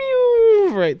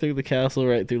meow, right through the castle,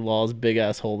 right through Law's big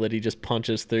ass hole that he just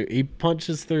punches through. He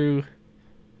punches through,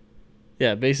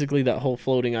 yeah, basically that whole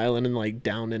floating island and like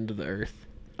down into the earth.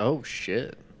 Oh,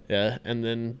 shit. Yeah, and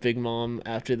then Big Mom,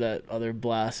 after that other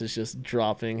blast, is just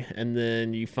dropping, and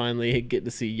then you finally get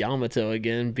to see Yamato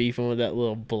again beefing with that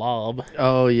little blob.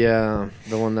 Oh, yeah.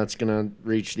 The one that's going to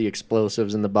reach the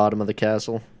explosives in the bottom of the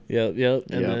castle. Yep.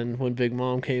 And then when Big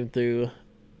Mom came through,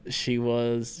 she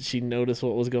noticed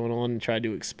what was going on and tried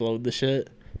to explode the shit.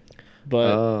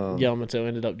 But Yamato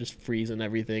ended up just freezing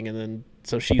everything, and then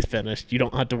so she's finished. You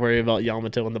don't have to worry about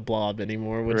Yamato and the blob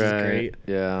anymore, which is great.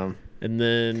 Yeah. And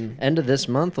then end of this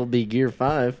month will be Gear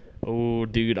 5. Oh,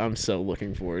 dude, I'm so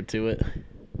looking forward to it.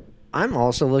 I'm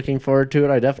also looking forward to it.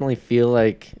 I definitely feel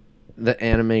like the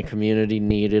anime community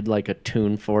needed like a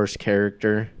Toon Force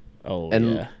character. Oh,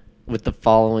 and yeah. With the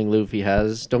following Luffy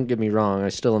has, don't get me wrong, I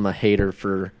still am a hater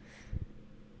for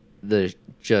the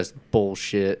just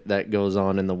bullshit that goes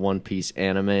on in the One Piece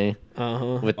anime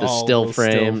with the still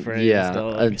frame. Yeah,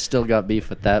 dog. I still got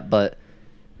beef with that, but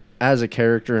as a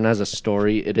character and as a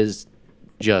story, it is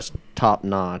just top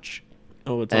notch.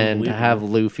 Oh, it's and to have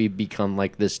Luffy become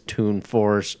like this Toon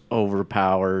Force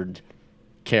overpowered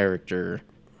character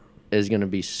is going to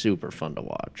be super fun to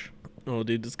watch. Oh,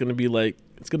 dude, it's going to be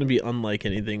unlike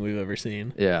anything we've ever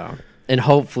seen. Yeah. And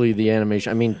hopefully the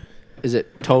animation, I mean, is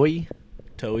it Toei?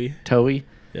 Toei?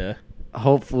 Yeah.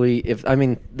 Hopefully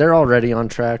they're already on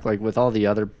track like with all the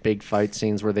other big fight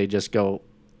scenes where they just go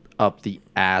up the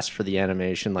ass for the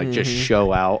animation, like just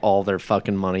show out all their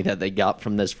fucking money that they got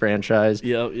from this franchise.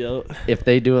 Yep. If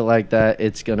they do it like that,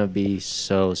 it's gonna be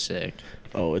so sick.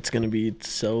 Oh, it's gonna be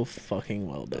so fucking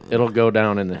well done. It'll go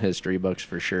down in the history books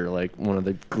for sure, like one of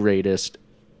the greatest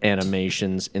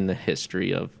animations in the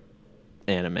history of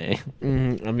anime.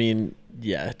 I mean,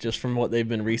 yeah, just from what they've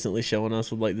been recently showing us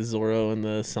with like the Zoro and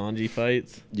the Sanji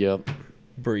fights. Yep.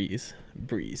 Breeze.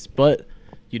 But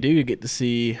you do get to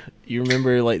see, you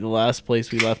remember like the last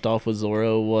place we left off with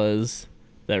Zoro was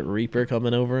that Reaper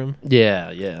coming over him?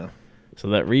 Yeah. So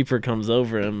that Reaper comes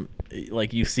over him,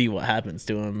 like you see what happens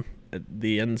to him at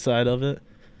the inside of it.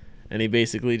 And he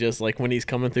basically just, like when he's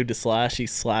coming through to slash, he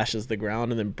slashes the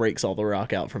ground and then breaks all the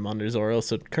rock out from under Zoro.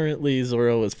 So currently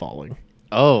Zoro is falling.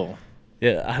 Oh.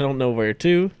 Yeah, I don't know where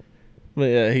to. But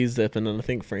yeah, he's zipping, and I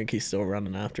think Frankie's still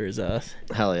running after his ass.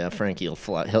 Hell yeah, Frankie will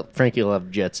fly. Frankie will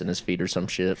have jets in his feet or some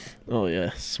shit. Oh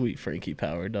yeah, sweet Frankie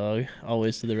power, dog.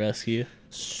 Always to the rescue.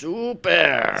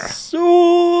 Super.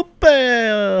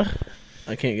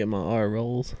 I can't get my R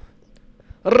rolls.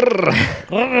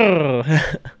 But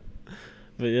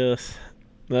yes,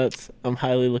 I'm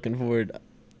highly looking forward.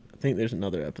 I think there's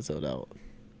another episode out.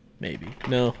 Maybe.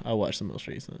 No, I'll watch the most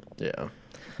recent. Yeah.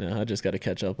 Yeah, I just got to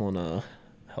catch up on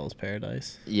Hell's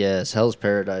Paradise. Yes, Hell's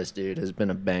Paradise, dude, has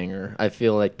been a banger. I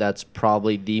feel like that's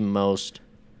probably the most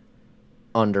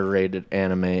underrated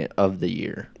anime of the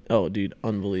year. Oh, dude,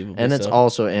 unbelievable. And it's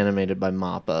also animated by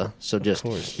MAPPA, so just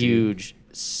huge, dude.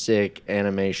 Sick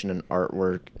animation and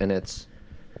artwork. And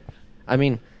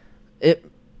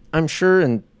I'm sure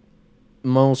in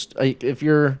most, if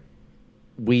you're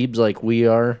weebs like we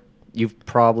are, you've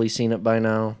probably seen it by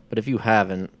now. But if you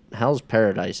haven't, Hell's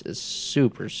Paradise is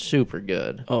super, super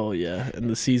good. Oh yeah, and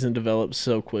the season develops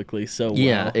so quickly, so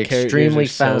yeah, well. extremely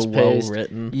fast paced, well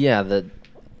written. Yeah,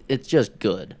 it's just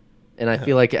good, and I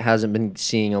feel like it hasn't been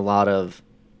seeing a lot of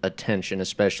attention,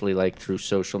 especially like through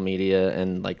social media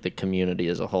and like the community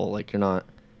as a whole. Like you're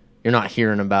not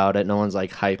hearing about it. No one's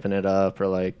like hyping it up or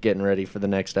like getting ready for the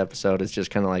next episode. It's just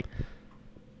kind of like,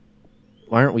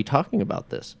 why aren't we talking about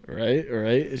this? Right.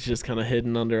 It's just kind of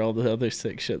hidden under all the other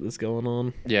sick shit that's going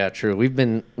on. Yeah, true. We've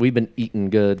been eating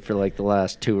good for like the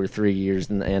last 2 or 3 years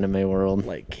in the anime world.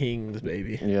 Like kings,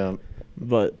 baby. Yeah.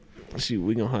 But shoot,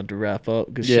 we're gonna have to wrap up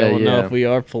because sure enough, we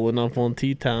are pulling up on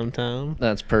tea time.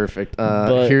 That's perfect.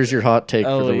 Here's your hot take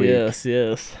for the week.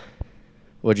 Yes.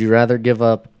 Would you rather give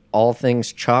up all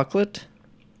things chocolate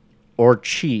or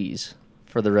cheese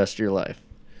for the rest of your life?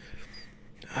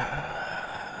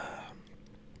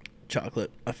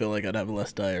 Chocolate. I feel like I'd have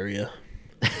less diarrhea.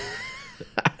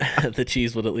 The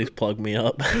cheese would at least plug me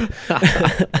up.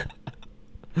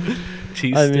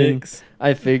 Cheese I mean, sticks.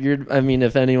 I figured. I mean,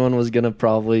 if anyone was gonna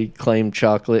probably claim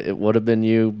chocolate, it would have been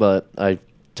you. But I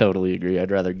totally agree.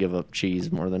 I'd rather give up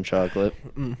cheese more than chocolate,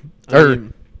 I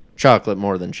mean, chocolate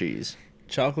more than cheese.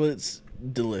 chocolate's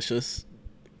delicious.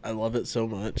 I love it so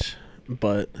much,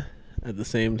 but at the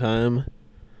same time,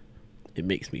 it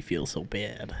makes me feel so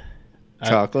bad.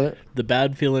 Chocolate? The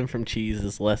bad feeling from cheese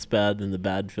is less bad than the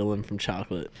bad feeling from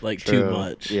chocolate. Like, too True.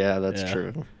 much. Yeah, that's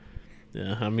true.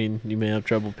 Yeah, I mean, you may have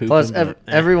trouble pooping. Plus, but,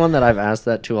 everyone that I've asked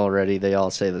that to already, they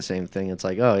all say the same thing. It's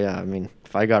like, oh, yeah, I mean,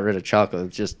 if I got rid of chocolate,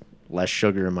 it's just less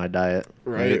sugar in my diet.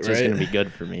 Right, It's just right. going to be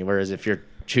good for me. Whereas if you're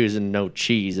choosing no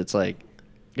cheese, it's like,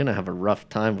 you're going to have a rough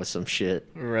time with some shit.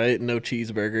 Right, no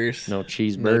cheeseburgers. No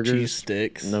cheeseburgers. No cheese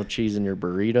sticks. No cheese in your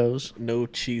burritos. No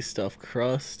cheese stuffed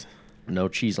crust. No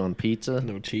cheese on pizza.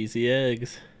 No cheesy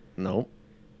eggs. Nope.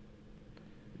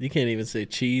 You can't even say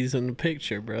cheese in the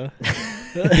picture, bro.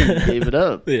 Gave it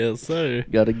up. Yes, sir.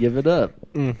 Got to give it up.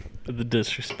 The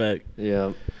disrespect.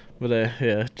 Yeah. But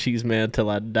yeah, cheese man till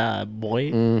I die,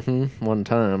 boy. Mm-hmm. One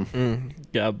time.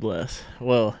 God bless.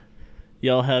 Well,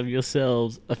 y'all have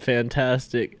yourselves a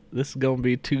fantastic. This is gonna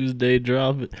be Tuesday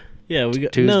drop. Yeah, we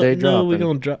got Tuesday No, we're dropping.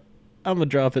 gonna drop. I'm gonna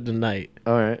drop it tonight.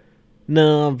 All right.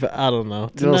 No, I don't know. We'll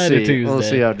Tonight see. or Tuesday. We'll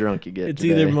see how drunk you get. It's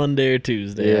today. either Monday or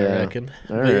Tuesday, I Yeah. reckon.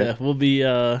 All But right. yeah, we'll be.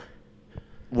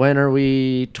 When are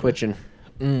we twitching?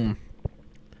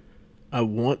 I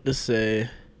want to say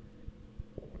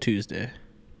Tuesday,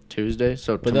 Tuesday.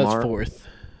 So but tomorrow. that's 4th.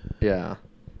 Yeah.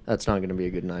 That's not going to be a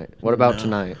good night. What about No.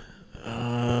 tonight?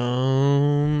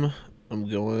 I'm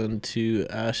going to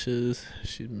Ash's.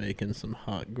 She's making some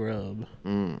hot grub.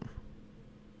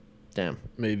 Damn.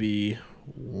 Maybe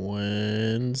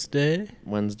Wednesday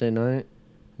Wednesday night.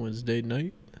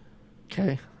 night.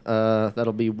 Okay.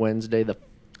 That'll be Wednesday the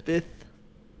 5th.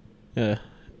 Yeah,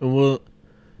 and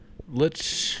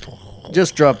let's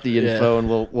Just drop the info Yeah. and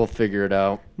we'll figure it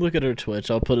out. look at our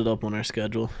Twitch. I'll put it up on our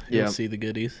schedule. You'll Yeah. see the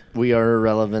goodies. We are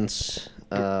Irrelevance.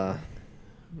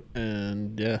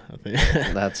 And yeah, I think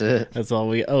That's it. that's all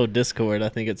we. Oh, Discord. I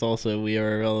think it's also We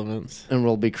Are Irrelevance. And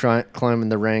we'll be climbing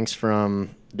the ranks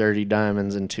from Dirty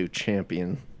Diamonds into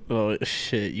Champion. Oh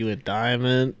shit! You a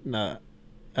diamond? Nah,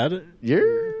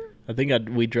 You're... I think I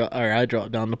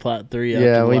dropped down to Plat 3. Yeah,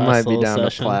 after we the last might be little down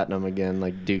session. to Platinum again,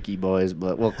 like Dookie Boys,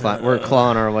 but we're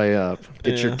clawing our way up.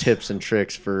 Get your Yeah. tips and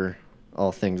tricks for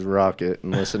all things Rocket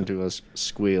and listen to us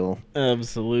squeal.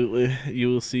 Absolutely, you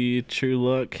will see true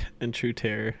luck and true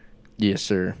terror. Yes,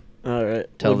 sir. All right.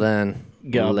 Till Well, then,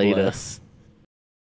 God later. bless.